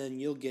 and then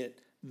you'll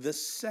get the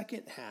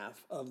second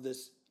half of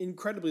this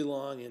incredibly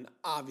long and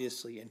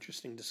obviously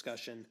interesting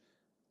discussion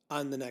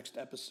on the next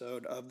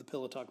episode of the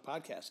Pillow Talk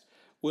podcast,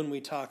 when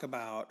we talk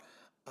about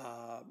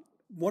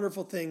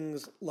wonderful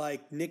things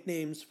like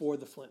nicknames for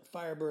the Flint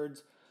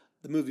Firebirds,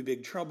 the movie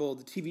Big Trouble,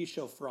 the TV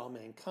show For All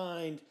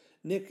Mankind,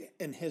 Nick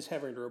and his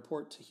having to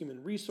report to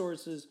Human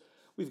Resources.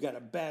 We've got a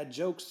bad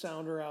joke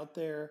sounder out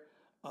there,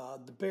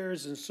 the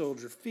Bears in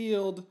Soldier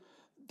Field,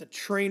 the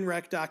train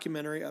wreck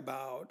documentary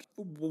about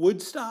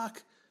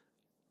Woodstock,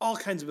 all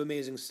kinds of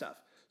amazing stuff.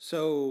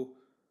 So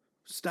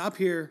stop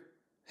here,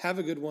 Have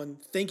a good one.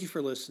 Thank you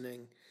for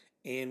listening,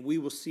 and we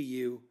will see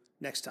you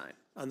next time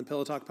on the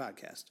Pillow Talk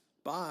Podcast.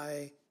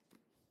 Bye.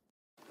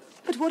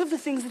 But what of the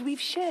things that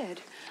we've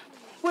shared?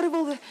 What of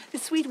all the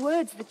sweet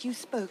words that you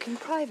spoke in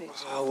private?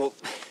 Oh,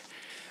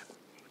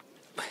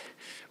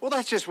 well,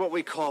 that's just what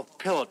we call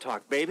pillow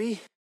talk,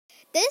 baby.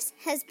 This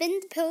has been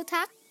the Pillow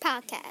Talk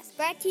Podcast,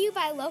 brought to you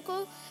by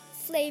Local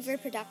Flavor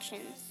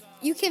Productions.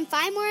 You can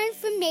find more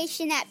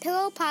information at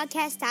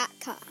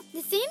pillowpodcast.com.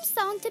 The theme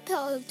song to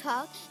Pillow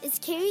Talk is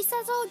Carrie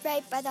Says All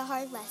Right by The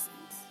Hard Lessons.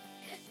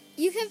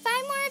 You can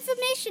find more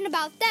information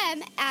about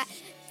them at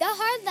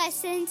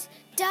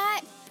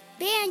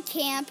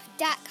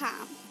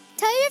thehardlessons.bandcamp.com.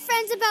 Tell your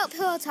friends about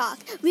Pillow Talk.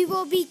 We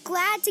will be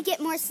glad to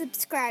get more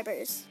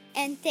subscribers.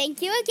 And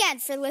thank you again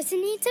for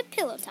listening to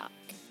Pillow Talk.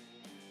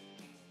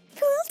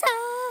 Pillow Talk.